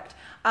product.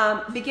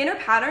 Beginner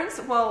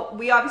patterns. Well,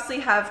 we obviously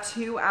have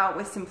 2 out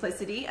with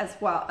Simplicity as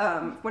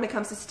well. When it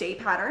comes to stay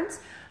patterns,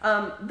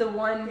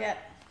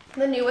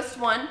 the newest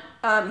one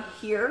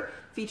here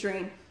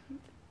featuring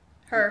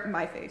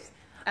my face.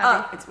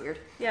 It's weird.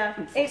 Yeah,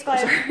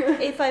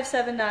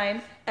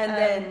 8579. And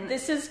then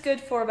this is good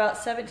for about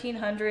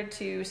 1700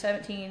 to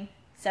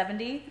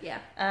 1770. Yeah.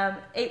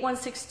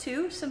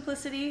 8162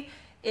 Simplicity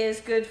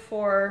is good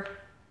for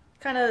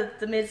kind of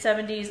the mid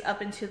 70s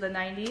up into the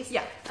 90s.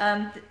 Yeah.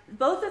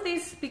 Both of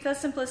these, because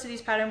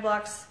Simplicity's pattern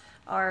blocks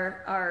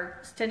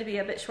tend to be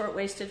a bit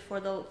short-waisted for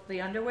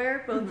the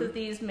underwear. Both of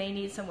these may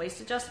need some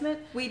waist adjustment.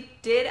 We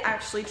did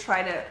actually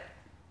try to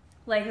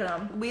lengthen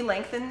them. We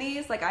lengthened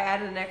these. Like I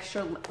added an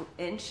extra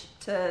inch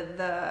to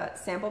the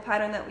sample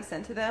pattern that we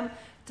sent to them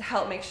to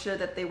help make sure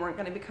that they weren't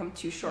going to become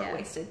too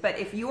short-waisted. But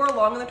if you are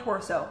long in the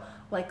torso,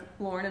 like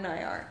Lauren and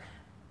I are,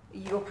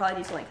 you'll probably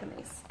need to lengthen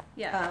these.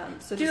 Yeah.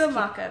 So do a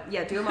mock-up.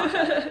 Yeah, do a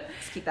mock-up.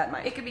 Just keep that in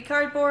mind. It could be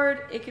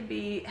cardboard. It could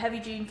be heavy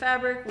jean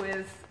fabric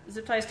with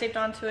zip ties taped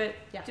onto it.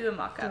 Yeah. Do a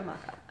mock-up. Do a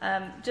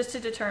mock-up. Just to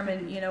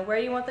determine, where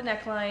you want the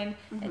neckline,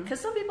 because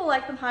some people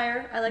like them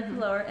higher. I like them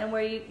lower, and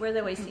where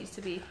the waist needs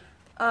to be.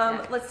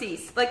 Let's see.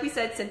 Like we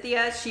said,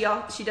 Cynthia, she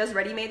does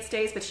ready-made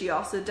stays, but she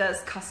also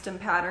does custom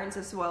patterns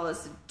as well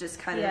as just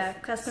kind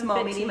of custom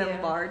small, medium,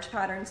 and large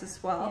patterns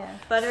as well. Yeah.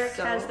 Butterick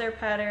has their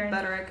pattern.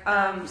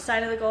 Butterick.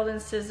 Sign of the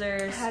Golden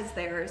Scissors has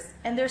theirs.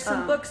 And there's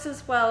some books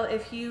as well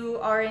if you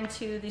are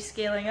into the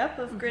scaling up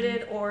of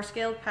gridded or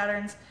scaled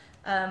patterns.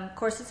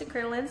 Corsets and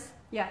Crinolines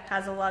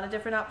has a lot of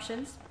different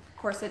options.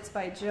 Corsets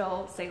by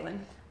Jill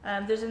Salin.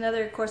 There's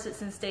another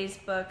Corsets and Stays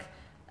book.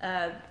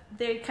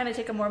 They kind of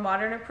take a more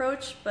modern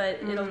approach,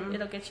 but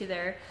it'll get you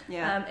there.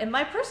 Yeah. And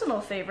my personal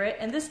favorite,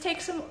 and this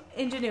takes some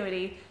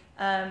ingenuity,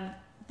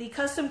 the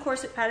custom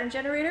corset pattern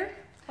generator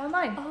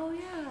online. Oh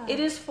yeah. It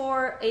is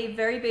for a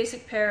very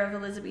basic pair of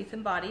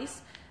Elizabethan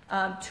bodies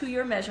to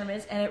your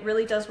measurements, and it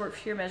really does work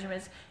for your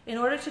measurements. In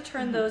order to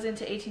turn those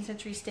into 18th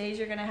century stays,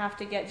 you're going to have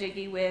to get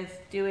jiggy with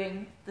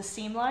doing the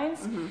seam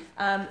lines.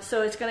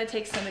 So it's going to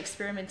take some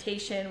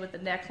experimentation with the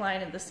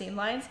neckline and the seam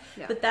lines.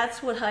 Yeah. But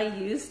that's what I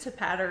use to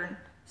pattern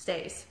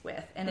stays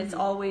with, and it's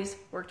always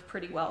worked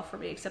pretty well for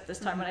me, except this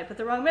time when I put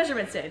the wrong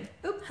measurements in.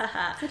 Oops.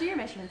 So do your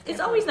measurements. It's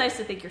always nice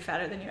to think you're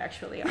fatter than you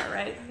actually are,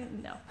 right?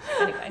 No.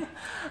 Anyway,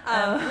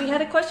 we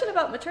had a question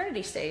about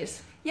maternity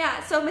stays.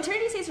 Yeah, so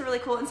maternity stays are really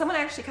cool, and someone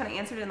actually kind of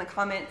answered it in the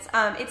comments.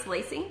 It's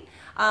lacing.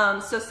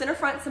 So center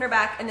front, center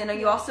back, and then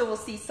you also will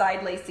see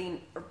side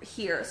lacing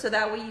here. So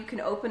that way you can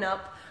open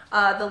up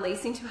the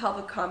lacing to help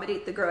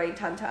accommodate the growing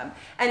tum-tum.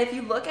 And if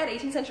you look at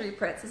 18th century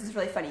prints, this is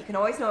really funny. You can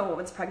always know a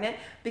woman's pregnant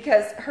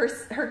because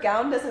her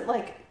gown doesn't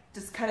like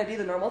just kind of do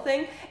the normal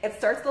thing. It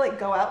starts to like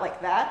go out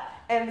like that.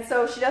 And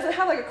so she doesn't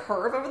have like a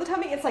curve over the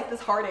tummy. It's like this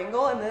hard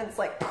angle, and then it's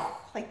like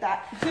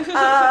that.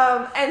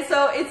 And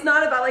so it's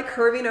not about like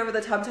curving over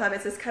the tum-tum.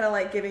 It's just kind of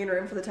like giving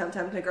room for the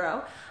tum-tum to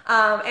grow.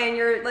 And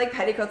your like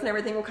petticoats and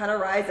everything will kind of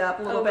rise up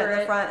a little bit in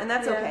the front, and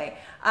that's okay.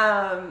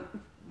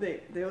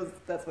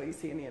 That's what you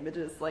see in the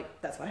images,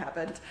 like that's what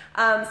happened.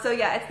 So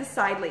yeah, it's the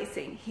side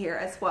lacing here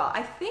as well.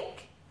 I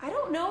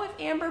don't know if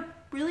Amber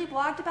really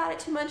blogged about it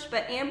too much,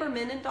 but Amber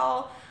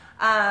Mendendahl,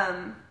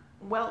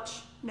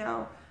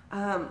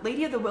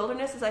 Lady of the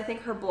Wilderness is I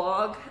think her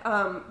blog.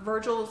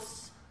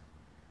 Virgil's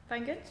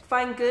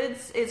Fine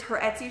Goods is her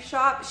Etsy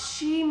shop.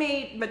 She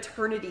made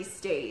maternity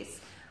stays,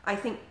 I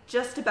think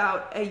just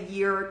about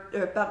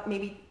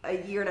maybe a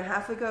year and a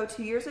half ago,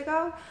 2 years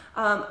ago.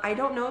 I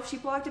don't know if she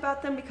blogged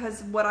about them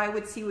because what I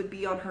would see would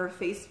be on her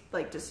face,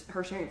 like just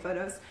her sharing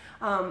photos.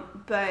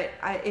 But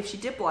if she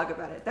did blog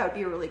about it, that would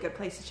be a really good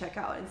place to check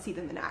out and see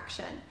them in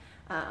action.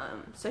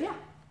 So yeah.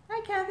 Hi,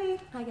 Kathy.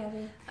 Hi,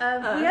 Kathy.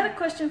 We had a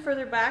question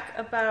further back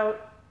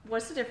about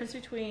what's the difference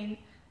between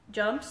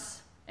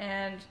jumps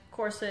and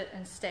corset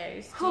and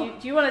stays. Do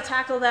you want to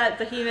tackle that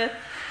behemoth?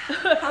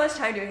 How much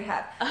time do we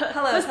have?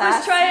 Hello, class.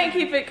 Let's try and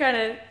keep it kind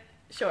of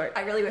short.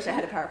 I really wish I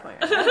had a PowerPoint.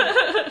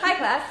 Hi,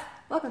 class.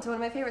 Welcome to one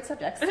of my favorite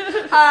subjects.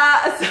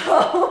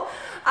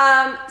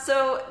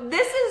 So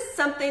this is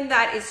something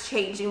that is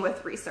changing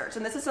with research,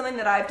 and this is something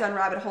that I've done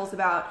rabbit holes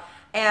about,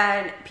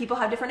 and people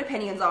have different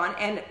opinions on,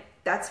 and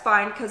that's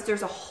fine because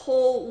there's a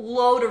whole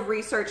load of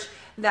research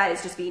that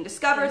is just being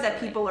discovered, that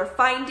people are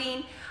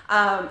finding,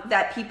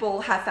 that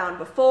people have found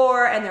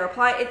before, and they're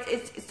applying.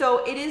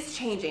 So it is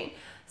changing.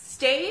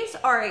 Stays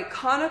are a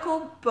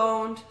conical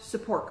boned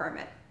support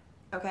garment.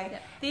 Okay, yeah.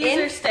 These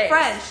are stays.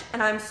 French,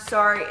 and I'm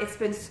sorry,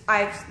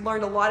 I've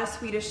learned a lot of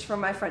Swedish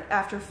from my friend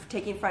after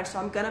taking French, so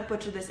I'm gonna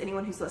butcher this.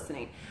 Anyone who's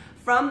listening,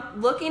 from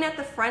looking at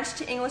the French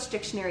to English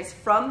dictionaries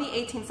from the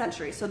 18th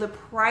century, so the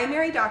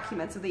primary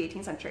documents of the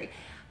 18th century.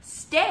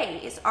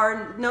 Stays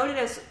are noted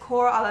as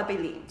corps à la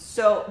baleen,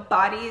 so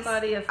body of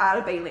out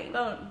of baleen.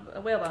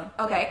 Whalebone.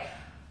 Okay.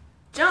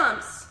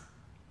 Jumps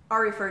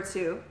are referred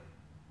to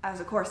as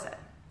a corset.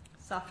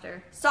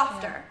 Softer.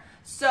 Yeah.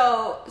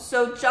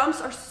 So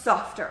jumps are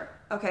softer,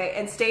 okay,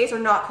 and stays are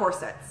not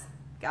corsets.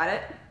 Got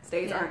it?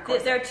 Stays aren't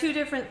corsets. There are two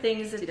different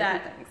things at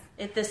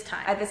this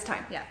time. At this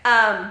time.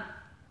 Yeah.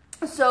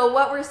 So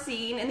what we're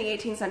seeing in the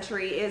 18th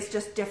century is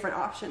just different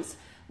options.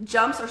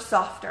 Jumps are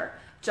softer.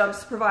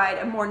 Jumps provide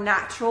a more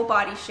natural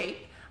body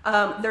shape.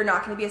 They're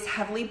not going to be as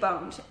heavily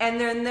boned.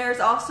 And then there's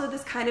also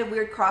this kind of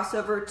weird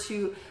crossover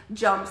to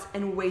jumps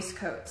and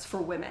waistcoats for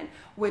women,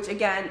 which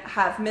again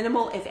have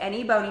minimal, if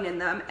any, boning in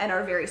them and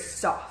are very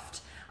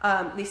soft.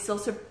 They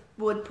still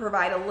would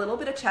provide a little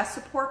bit of chest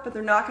support, but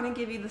they're not going to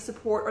give you the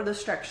support or the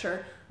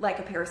structure like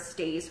a pair of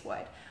stays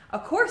would. A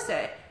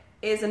corset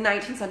is a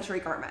 19th century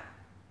garment.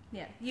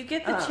 Yeah, you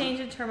get the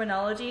change in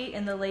terminology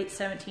in the late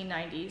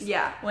 1790s.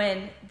 Yeah,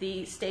 when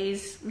the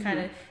stays kind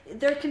of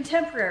they're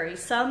contemporary.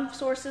 Some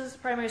sources,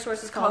 primary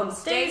sources, call them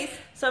stays.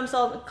 Some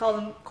call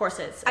them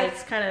corsets.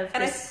 It's kind of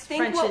and I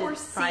think what we're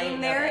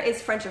seeing there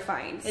is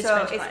Frenchifying.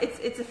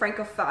 It's a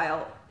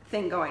Francophile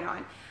thing going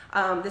on.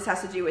 This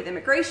has to do with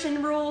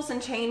immigration rules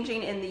and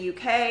changing in the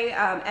UK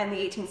and the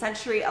 18th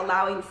century,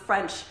 allowing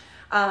French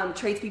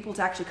tradespeople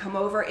to actually come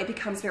over. It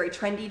becomes very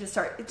trendy to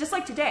start, just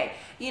like today.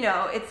 You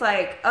know, it's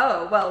like,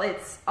 oh, well,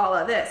 it's all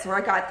of this, or I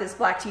got this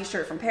black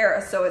t-shirt from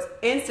Paris, so it's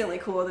instantly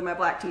cooler than my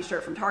black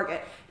t-shirt from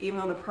Target, even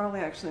though they're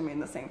probably actually made in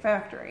the same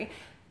factory.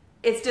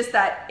 It's just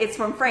that it's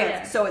from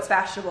France, so it's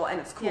fashionable and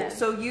it's cool. Yeah.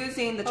 So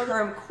using the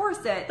term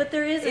corset, but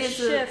there is a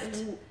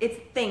shift. It's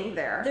thing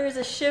there. There is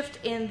a shift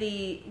in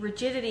the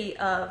rigidity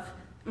of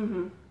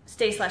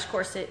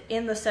stay/corset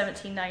in the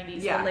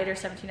 1790s, the later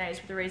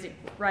 1790s, with the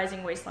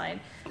rising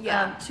waistline,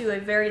 to a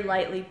very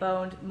lightly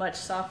boned, much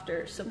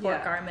softer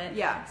support garment.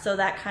 Yeah. So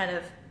that kind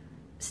of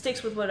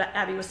sticks with what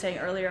Abby was saying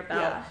earlier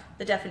about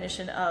the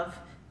definition of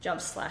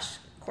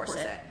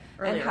jumps/corset.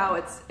 And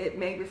how it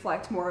may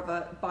reflect more of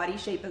a body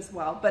shape as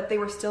well, but they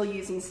were still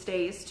using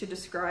stays to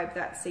describe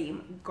that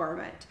same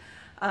garment.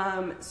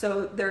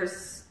 So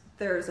there's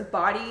a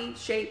body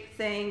shape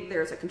thing,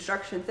 there's a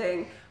construction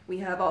thing. We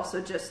have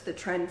also just the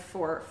trend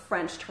for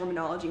French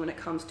terminology when it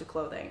comes to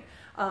clothing.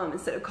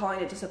 Instead of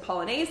calling it just a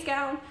polonaise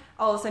gown,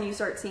 all of a sudden you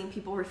start seeing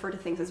people refer to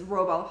things as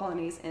robe à la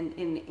polonaise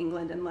in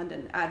England and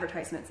London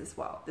advertisements as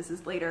well. This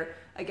is later,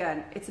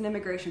 again, it's an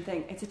immigration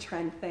thing, it's a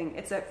trend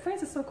thing.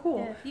 France is so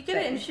cool. Yeah. You get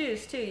it in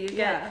shoes too. You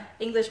get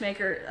English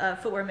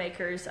footwear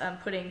makers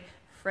putting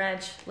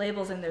French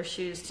labels in their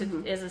shoes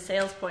to as a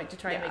sales point to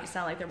try and make it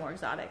sound like they're more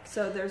exotic.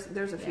 So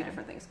there's a few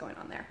different things going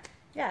on there.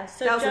 Yeah,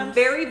 so that was a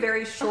very,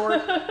 very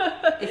short.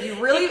 If you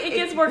really, it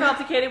gets more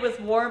complicated with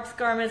warmth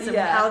garments and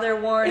how they're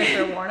worn. If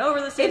they're worn over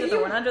the stays, if they're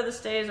worn under the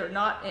stays, or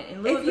not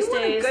in lieu of the stays.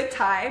 If you want a good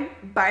time,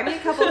 buy me a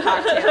couple of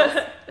cocktails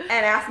and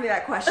ask me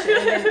that question,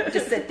 and then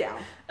just sit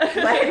down.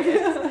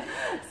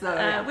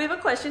 We have a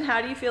question. How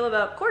do you feel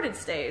about corded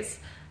stays?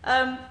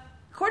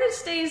 Corded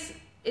stays,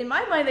 in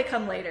my mind, they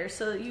come later.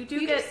 So you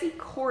get see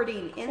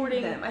cording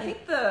in them. I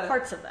think the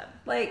parts of them,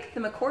 like the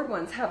McCord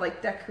ones, have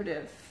like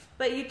decorative.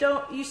 But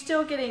you're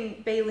still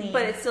getting baleen.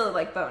 But it's still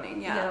like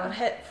boning,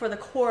 for the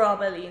coral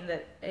baleen,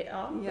 I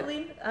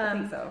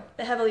think so.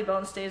 The heavily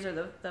boned stays or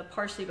the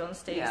partially boned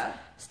stays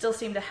still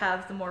seem to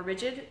have the more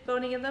rigid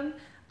boning in them.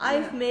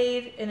 I've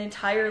made an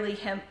entirely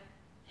hemp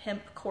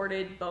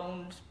corded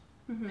boned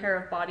pair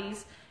of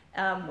bodies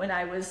when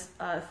I was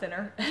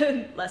thinner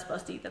and less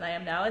busty than I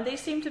am now, and they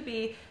seem to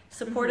be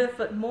supportive,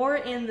 but more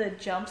in the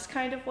jumps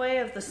kind of way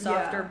of the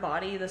softer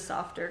body, the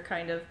softer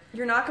kind of.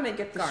 You're not going to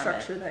get the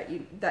structure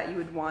that you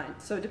would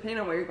want. So depending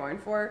on what you're going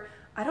for,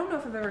 I don't know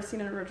if I've ever seen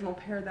an original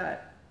pair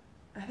that.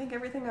 I think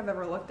everything I've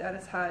ever looked at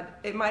has had.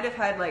 It might have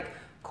had like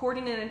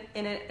cording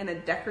in a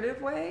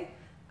decorative way.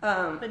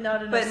 But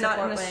not in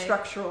a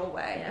structural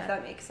way, if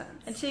that makes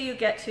sense. Until you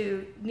get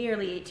to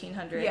nearly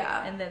 1800,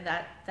 and then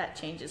that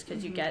changes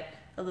because you get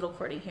a little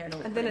cording here and a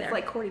little and then it's there.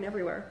 Like cording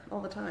everywhere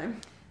all the time.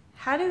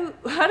 How do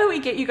we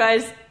get you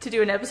guys to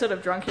do an episode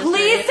of Drunk History?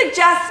 Please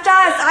suggest us.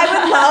 I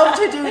would love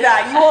to do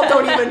that. You all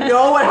don't even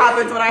know what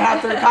happens when I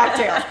have 3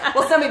 cocktails.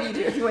 Well, some of you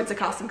do if you went to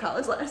Costume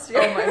College last year.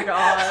 Oh my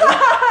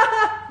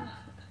god,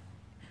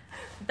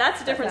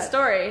 that's a different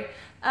story.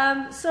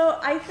 So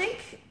I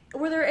think,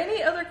 were there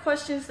any other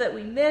questions that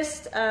we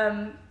missed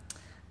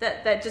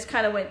that just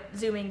kind of went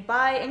zooming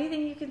by?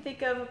 Anything you can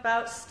think of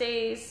about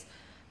stays?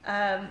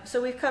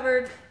 So we've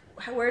covered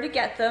where to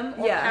get them,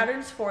 or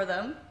patterns for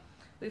them.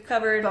 We've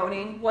covered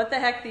boning. What the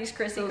heck these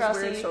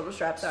crissy-crossy shoulder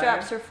straps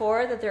are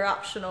for, that they're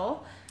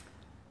optional.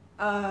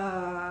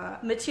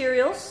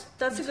 Materials,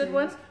 that's a good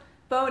one.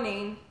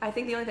 Boning. I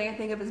think the only thing I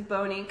think of is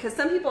boning, because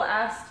some people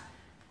asked,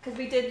 because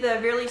we did the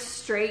really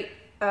straight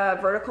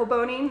vertical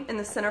boning in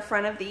the center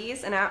front of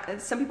these,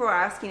 and some people are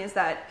asking, is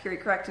that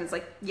period correct? And it's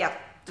like,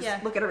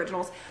 just look at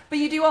originals. But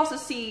you do also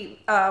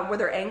see where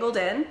they're angled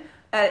in,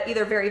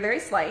 either very, very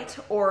slight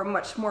or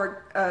much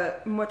more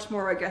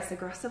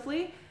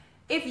aggressively.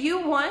 If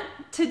you want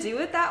to do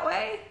it that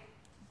way,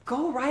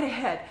 go right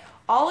ahead.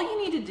 All you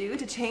need to do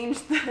to change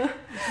the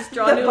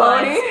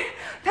boning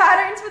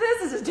patterns for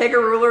this is just take a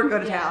ruler and go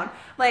to town.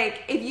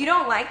 Like, if you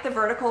don't like the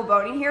vertical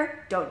boning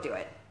here, don't do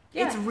it.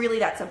 Yeah. It's really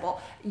that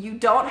simple. You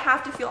don't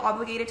have to feel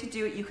obligated to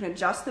do it. You can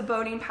adjust the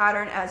boning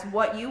pattern as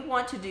what you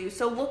want to do.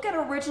 So look at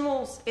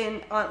originals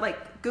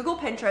like Google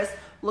Pinterest,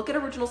 look at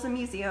originals in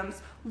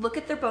museums, look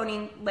at their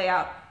boning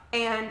layout,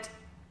 and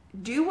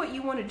do what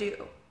you want to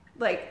do.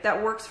 Like,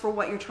 that works for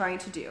what you're trying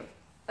to do.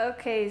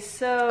 Okay,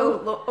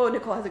 so... Oh,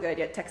 Nicole has a good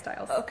idea.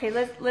 Textiles. Okay,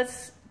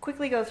 let's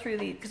quickly go through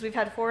these, because we've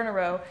had 4 in a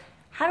row.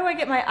 How do I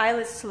get my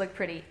eyelets to look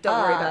pretty? Don't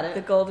worry about it.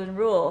 The golden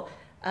rule.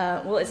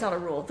 Well, it's not a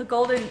rule. The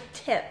golden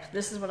tip.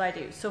 This is what I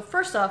do. So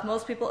first off,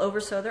 most people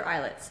oversew their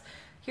eyelets.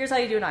 Here's how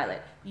you do an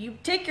eyelet. You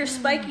take your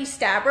spiky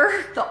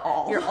stabber,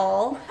 your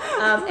awl,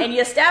 and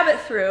you stab it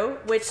through,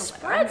 which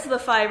spreads the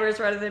fibers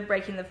rather than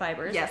breaking the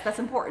fibers. Yes, that's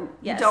important.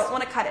 Yes. You don't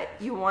want to cut it.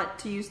 You want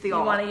to use the awl.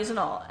 You want to use an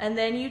awl. And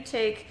then you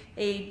take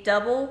a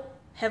double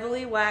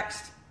heavily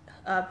waxed,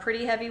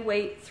 pretty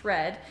heavyweight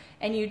thread,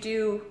 and you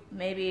do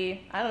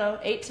maybe,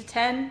 8 to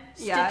 10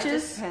 stitches. Yeah, it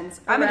just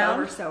depends. I'm an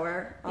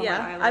oversewer on my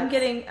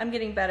eyelets. I'm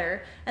getting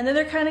better. And then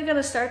they're kind of going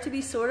to start to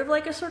be sort of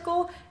like a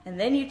circle, and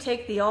then you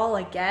take the awl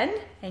again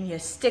and you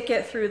stick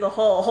it through the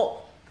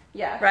hole.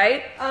 Yeah.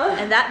 Right?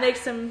 And that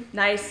makes them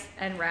nice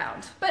and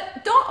round.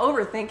 But don't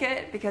overthink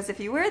it, because if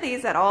you wear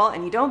these at all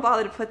and you don't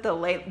bother to put the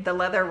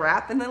leather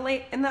wrap in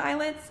the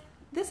eyelets,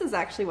 this is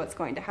actually what's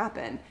going to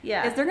happen.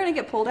 Yeah. Is they're going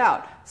to get pulled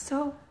out.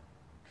 So...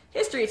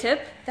 History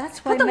tip.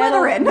 That's why put the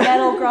leather in.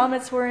 Metal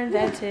grommets were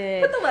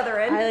invented. Put the leather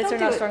in. Eyelets are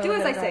not strong. Do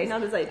as I say,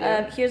 not as I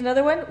do. Here's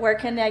another one. Where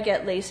can I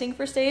get lacing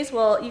for stays?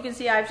 Well, you can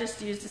see I've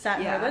just used a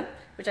satin ribbon,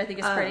 which I think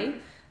is pretty.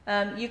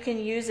 You can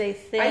use a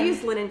thin... I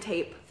use linen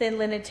tape. Thin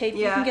linen tape.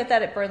 Yeah. You can get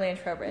that at Burnley and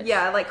Trowbridge.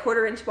 Yeah, like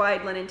 1/4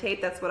 wide linen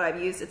tape. That's what I've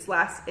used. It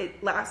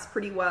lasts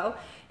pretty well.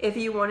 If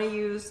you want to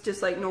use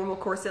just like normal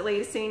corset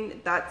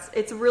lacing,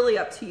 it's really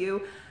up to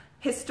you.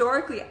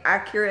 Historically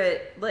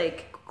accurate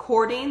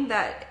cording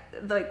that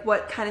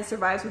what kind of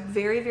survives with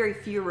very, very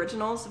few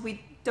originals.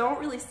 We don't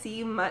really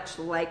see much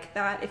like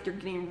that if you're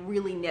getting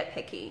really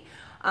nitpicky.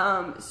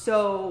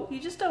 So you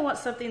just don't want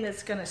something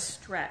that's going to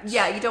stretch.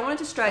 Yeah, you don't want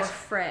it to stretch. Or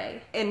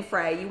fray.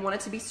 You want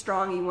it to be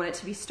strong. You want it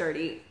to be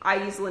sturdy. I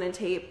use linen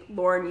tape.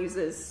 Lauren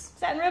uses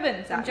satin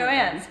ribbon from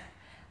Joann's.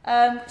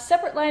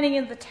 Separate lining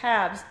in the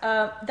tabs.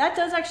 That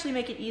does actually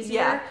make it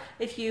easier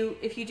if you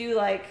do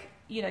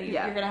you're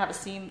going to have a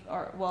seam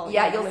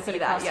you'll see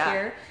that. Yeah,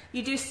 here.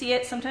 You do see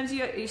it. Sometimes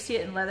you see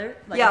it in leather.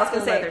 I was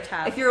going to say,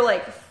 tab. if you're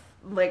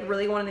like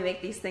really wanting to make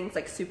these things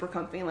like super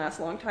comfy and last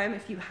a long time,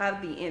 if you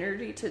have the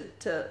energy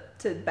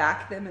to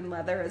back them in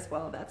leather as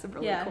well, that's a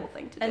really cool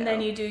thing to do. And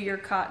then you do your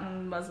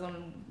cotton,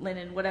 muslin,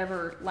 linen,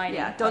 whatever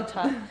lining on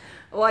top.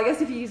 Well, I guess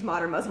if you use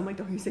modern muslin, like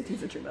don't use 18th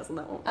century muslin,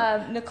 that won't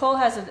work. Nicole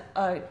has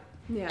an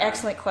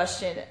excellent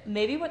question.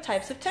 Maybe what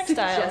types of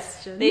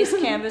textiles? Base,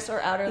 canvas,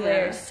 or outer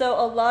layers? So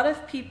a lot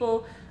of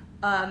people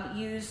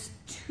use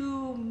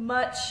too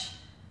much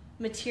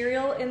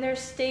material in their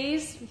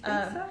stays. You think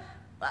so?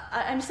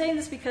 I'm saying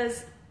this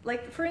because,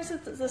 like, for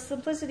instance, the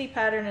simplicity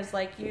pattern is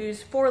like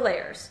use 4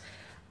 layers,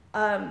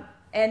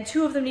 and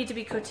 2 of them need to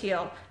be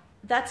couture.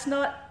 That's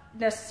not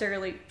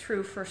necessarily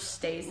true for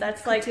stays.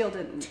 That's like couture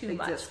didn't too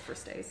much exist for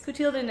stays.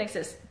 Couture didn't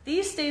exist.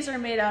 These stays are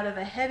made out of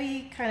a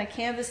heavy kind of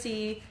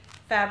canvasy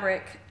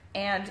fabric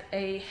and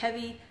a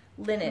heavy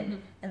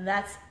linen, and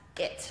that's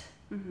it.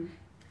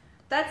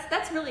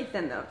 That's really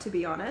thin though, to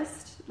be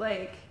honest.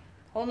 Like.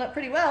 Holding up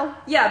pretty well.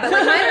 Yeah, but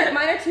like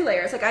mine are 2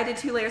 layers. Like I did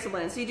 2 layers of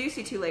linen, so you do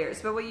see 2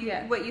 layers. But what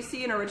you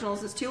see in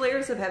originals is 2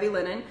 layers of heavy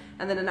linen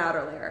and then an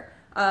outer layer.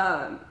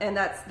 And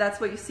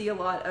that's what you see a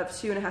lot of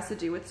too, and it has to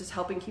do with just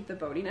helping keep the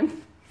boning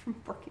in from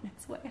working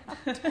its way out.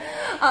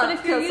 But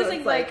if you're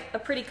using like a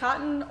pretty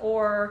cotton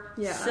or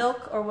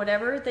silk or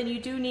whatever, then you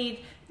do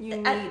need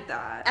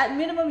that. At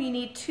minimum, you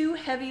need 2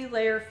 heavy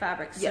layer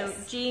fabrics. So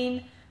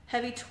jean,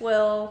 heavy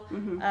twill.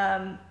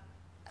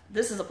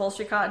 This is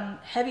upholstery cotton,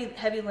 heavy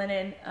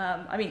linen.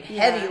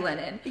 Heavy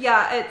linen.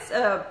 Yeah, it's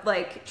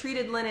like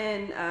treated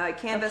linen,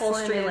 canvas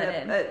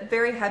linen,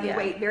 very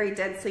heavyweight, very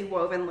densely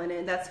woven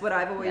linen. That's what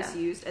I've always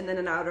used, and then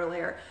an outer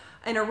layer.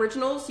 In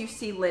originals, you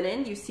see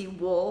linen, you see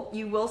wool,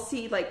 you will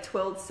see like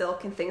twilled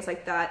silk and things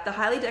like that. The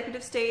highly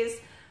decorative stays,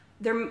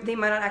 they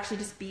might not actually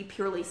just be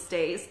purely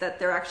stays, that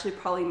they're actually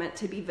probably meant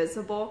to be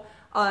visible.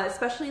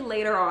 Especially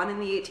later on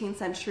in the 18th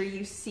century,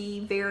 you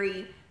see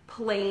very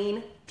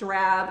plain,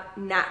 drab,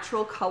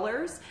 natural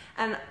colors,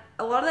 and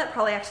a lot of that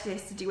probably actually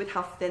has to do with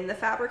how thin the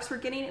fabrics were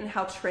getting and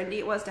how trendy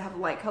it was to have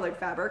light colored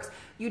fabrics.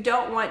 You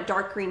don't want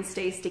dark green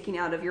stays sticking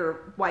out of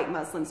your white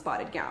muslin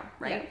spotted gown,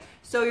 right?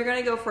 So you're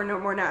going to go for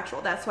more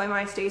natural. That's why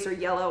my stays are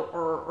yellow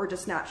or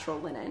just natural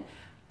linen.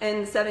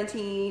 And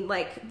 17,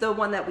 like the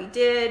one that we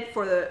did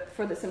for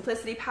the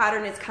simplicity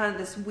pattern, it's kind of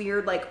this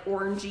weird like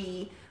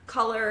orangey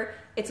color.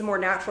 It's a more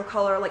natural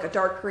color, like a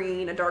dark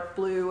green, a dark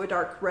blue, a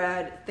dark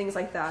red, things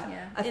like that.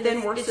 A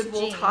thin worsted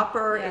wool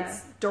topper.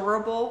 It's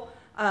durable.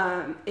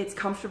 It's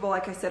comfortable.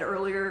 Like I said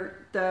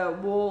earlier, the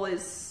wool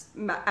is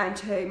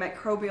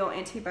antimicrobial,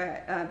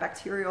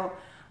 antibacterial.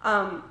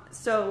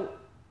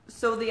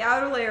 So the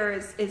outer layer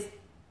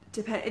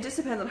it just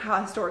depends on how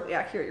historically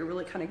accurate you're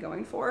really kind of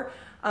going for.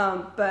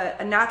 But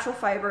a natural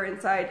fiber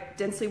inside,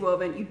 densely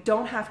woven. You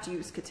don't have to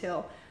use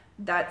couture.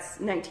 That's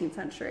 19th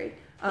century.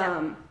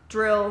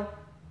 Drill.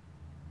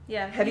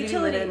 Heavy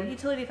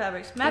utility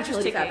fabrics. Mattress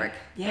ticking. Fabric.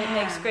 It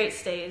makes great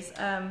stays.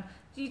 A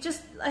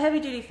heavy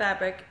duty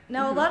fabric.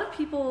 Now a lot of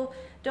people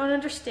don't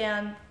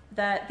understand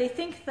that. They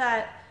think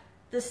that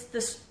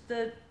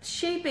the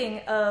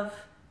shaping of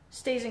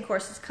stays and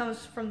corsets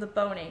comes from the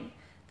boning.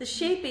 The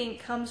shaping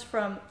comes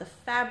from the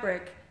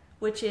fabric,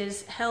 which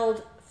is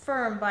held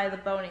firm by the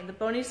boning. The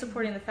boning is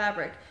supporting the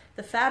fabric.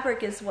 The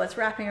fabric is what's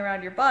wrapping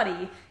around your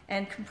body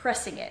and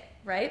compressing it,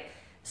 right?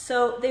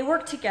 So they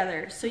work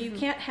together. So you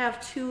can't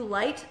have too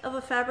light of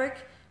a fabric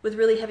with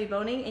really heavy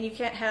boning, and you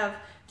can't have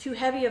too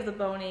heavy of the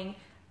boning,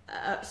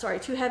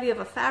 too heavy of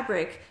a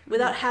fabric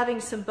without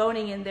having some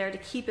boning in there to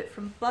keep it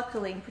from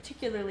buckling,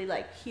 particularly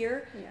like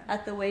here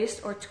at the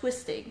waist, or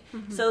twisting.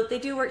 So they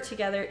do work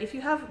together. If you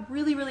have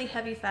really, really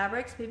heavy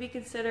fabrics, maybe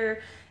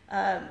consider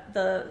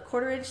the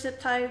 1/4-inch zip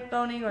tie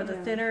boning or the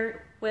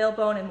thinner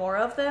whalebone and more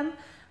of them.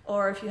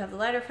 Or if you have the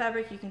lighter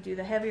fabric, you can do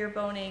the heavier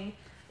boning.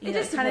 It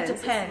just kind of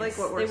depends. Like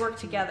they work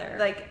together.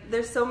 Like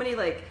there's so many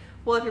like,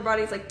 well, if your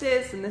body's like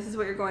this and this is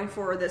what you're going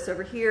for, or this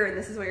over here and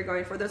this is what you're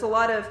going for. There's a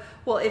lot of,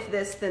 well, if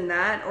this then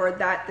that, or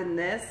that then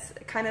this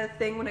kind of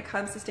thing when it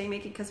comes to stay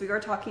making, because we are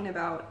talking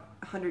about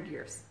 100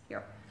 years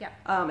here.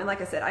 And like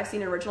I said, I've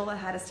seen an original that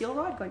had a steel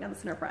rod going down the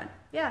center front.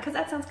 Because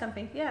that sounds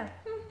comfy.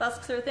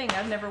 Busks are a thing.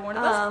 I've never worn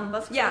a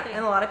busk.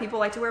 And a lot of people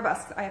like to wear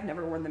busks. I have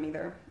never worn them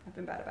either. I've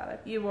been bad about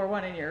it. You wore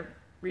one in your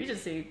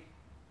Regency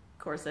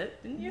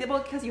corset, didn't you?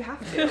 Well, because you have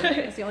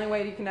to. It's the only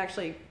way you can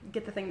actually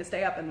get the thing to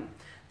stay up, and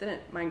then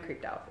mine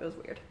creeped out. It was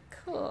weird.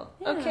 Cool.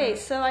 Okay,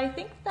 so I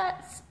think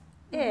that's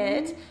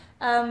it.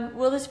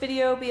 Will this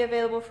video be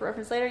available for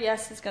reference later?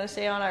 Yes, it's going to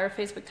stay on our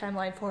Facebook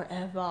timeline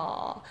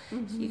forever.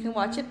 So you can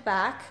watch it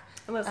back.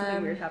 Unless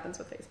something weird happens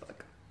with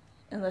Facebook.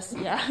 Unless,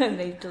 and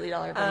they delete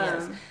all our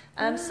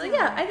videos. So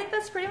yeah, I think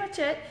that's pretty much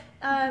it.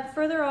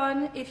 Further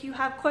on, if you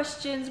have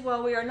questions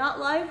while we are not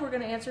live, we're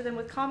going to answer them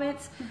with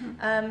comments.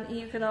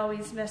 You can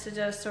always message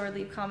us or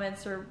leave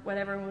comments or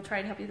whatever, and we'll try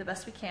and help you the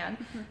best we can.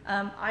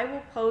 I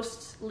will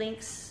post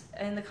links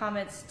in the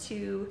comments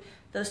to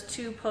those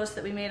 2 posts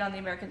that we made on the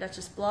American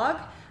Duchess blog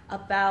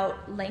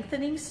about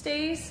lengthening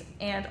stays,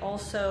 and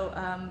also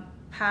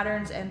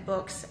patterns and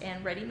books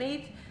and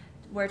ready-made,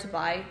 where to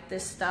buy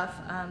this stuff.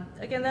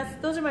 Again,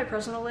 those are my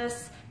personal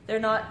lists. They're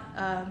not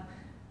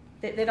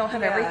they don't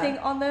have everything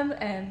on them,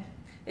 and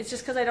it's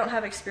just because I don't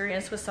have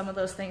experience with some of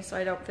those things, so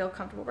I don't feel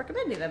comfortable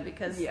recommending them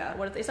because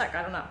what if they suck?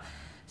 I don't know.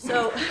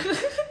 So,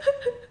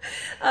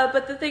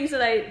 but the things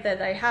that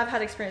I have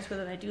had experience with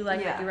and I do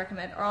like, I do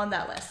recommend, are on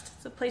that list.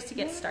 It's a place to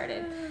get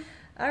started.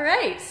 All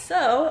right,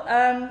 so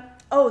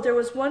there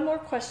was one more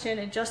question,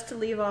 and just to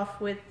leave off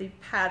with the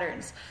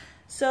patterns.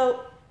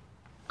 So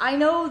I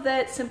know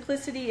that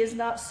Simplicity is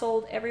not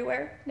sold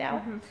everywhere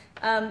now.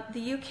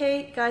 The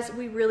UK, guys,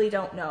 we really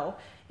don't know.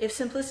 If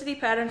Simplicity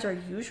patterns are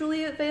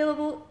usually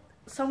available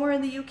somewhere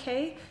in the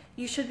UK,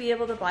 you should be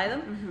able to buy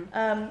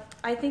them.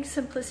 I think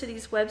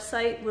Simplicity's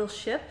website will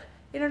ship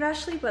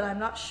internationally, but I'm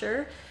not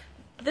sure.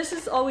 This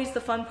is always the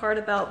fun part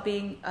about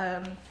being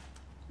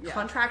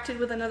contracted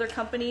with another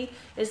company,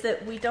 is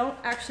that we don't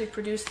actually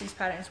produce these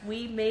patterns.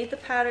 We made the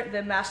pattern,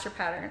 the master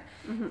pattern.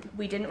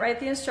 We didn't write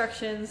the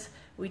instructions.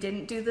 We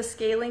didn't do the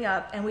scaling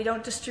up, and we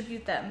don't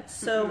distribute them.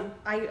 So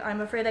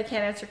I'm afraid I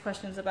can't answer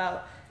questions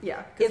about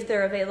if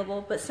they're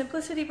available, but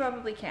Simplicity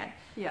probably can.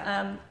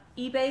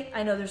 eBay,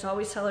 I know there's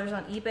always sellers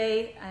on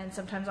eBay and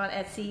sometimes on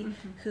Etsy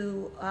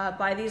who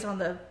buy these on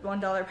the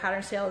 $1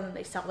 pattern sale, and then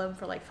they sell them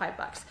for like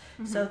 $5.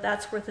 So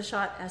that's worth a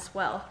shot as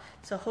well.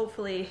 So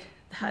hopefully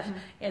that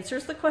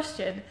answers the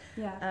question.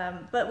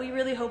 But we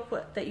really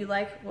hope that you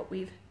like what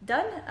we've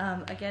done.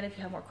 Again, if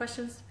you have more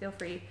questions, feel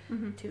free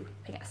to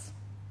ping us.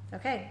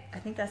 Okay, I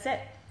think that's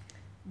it.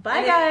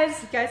 Bye, guys.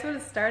 If you guys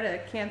want to start a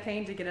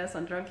campaign to get us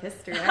on Drunk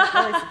History,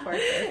 I really support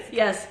this.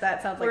 Yes,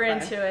 that sounds like we're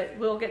fun. Into it.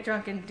 We'll get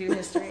drunk and do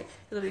history.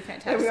 It'll be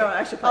fantastic. We won't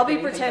actually I'll be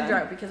pretend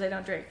drunk because I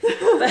don't drink.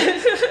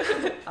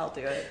 I'll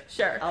do it.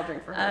 Sure. I'll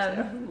drink for her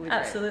too.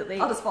 Absolutely.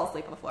 I'll just fall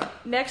asleep on the floor.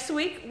 Next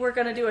week, we're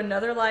going to do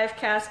another live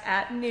cast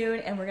at noon,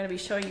 and we're going to be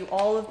showing you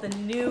all of the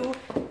new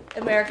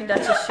American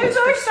Duchess shoes. I'm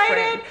so for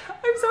excited. spring.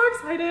 I'm so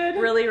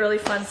excited. Really, really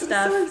fun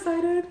stuff. I'm so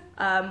excited.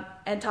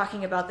 And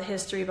talking about the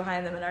history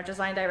behind them and our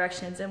design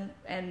directions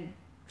and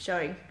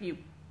showing you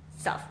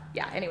stuff.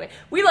 Yeah, anyway,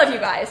 we love you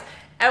guys,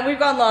 and we've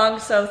gone long,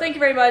 so thank you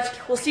very much.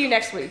 We'll see you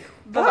next week.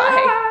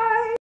 Bye-bye.